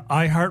Songs on the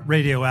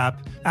iHeartRadio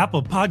app,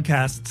 Apple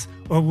Podcasts,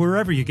 or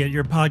wherever you get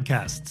your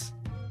podcasts.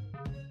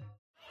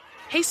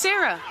 Hey,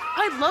 Sarah,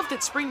 I love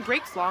that spring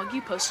break vlog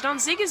you posted on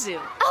Zigazoo.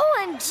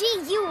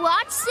 OMG, you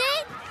watched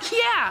it?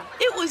 Yeah,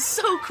 it was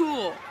so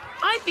cool.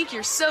 I think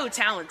you're so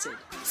talented.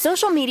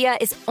 Social media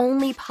is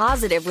only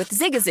positive with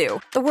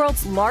Zigazoo, the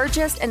world's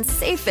largest and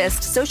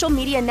safest social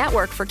media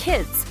network for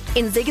kids.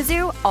 In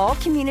Zigazoo, all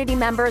community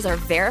members are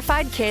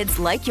verified kids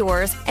like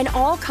yours, and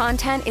all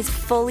content is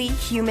fully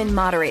human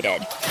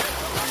moderated.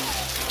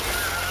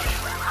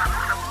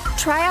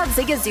 Try out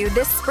Zigazoo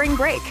this spring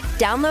break.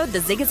 Download the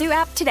Zigazoo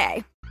app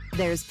today.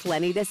 There's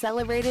plenty to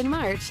celebrate in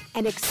March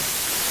and National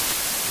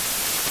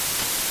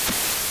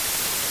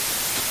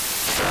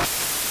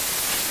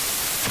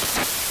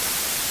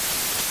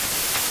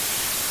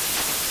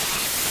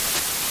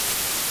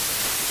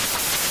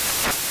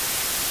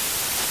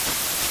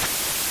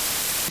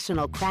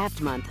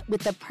Craft Month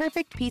with the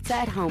perfect pizza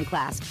at home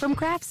class from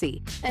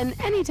Craftsy. And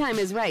anytime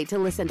is right to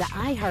listen to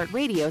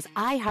iHeartRadio's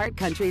iHeart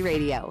Country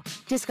Radio.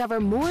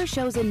 Discover more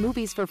shows and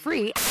movies for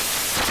free.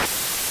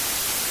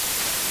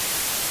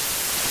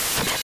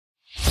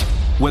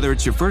 Whether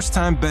it's your first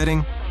time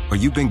betting or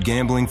you've been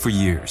gambling for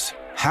years,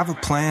 have a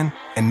plan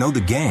and know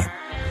the game.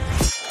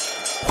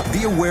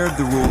 Be aware of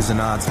the rules and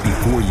odds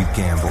before you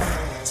gamble.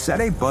 Set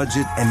a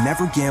budget and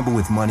never gamble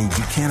with money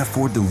you can't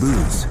afford to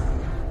lose.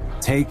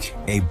 Take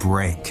a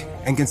break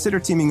and consider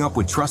teaming up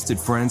with trusted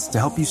friends to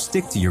help you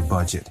stick to your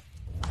budget.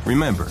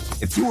 Remember,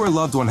 if you or a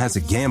loved one has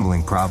a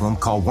gambling problem,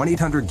 call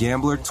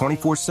 1-800-GAMBLER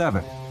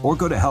 24/7 or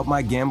go to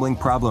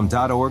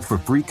helpmygamblingproblem.org for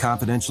free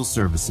confidential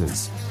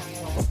services.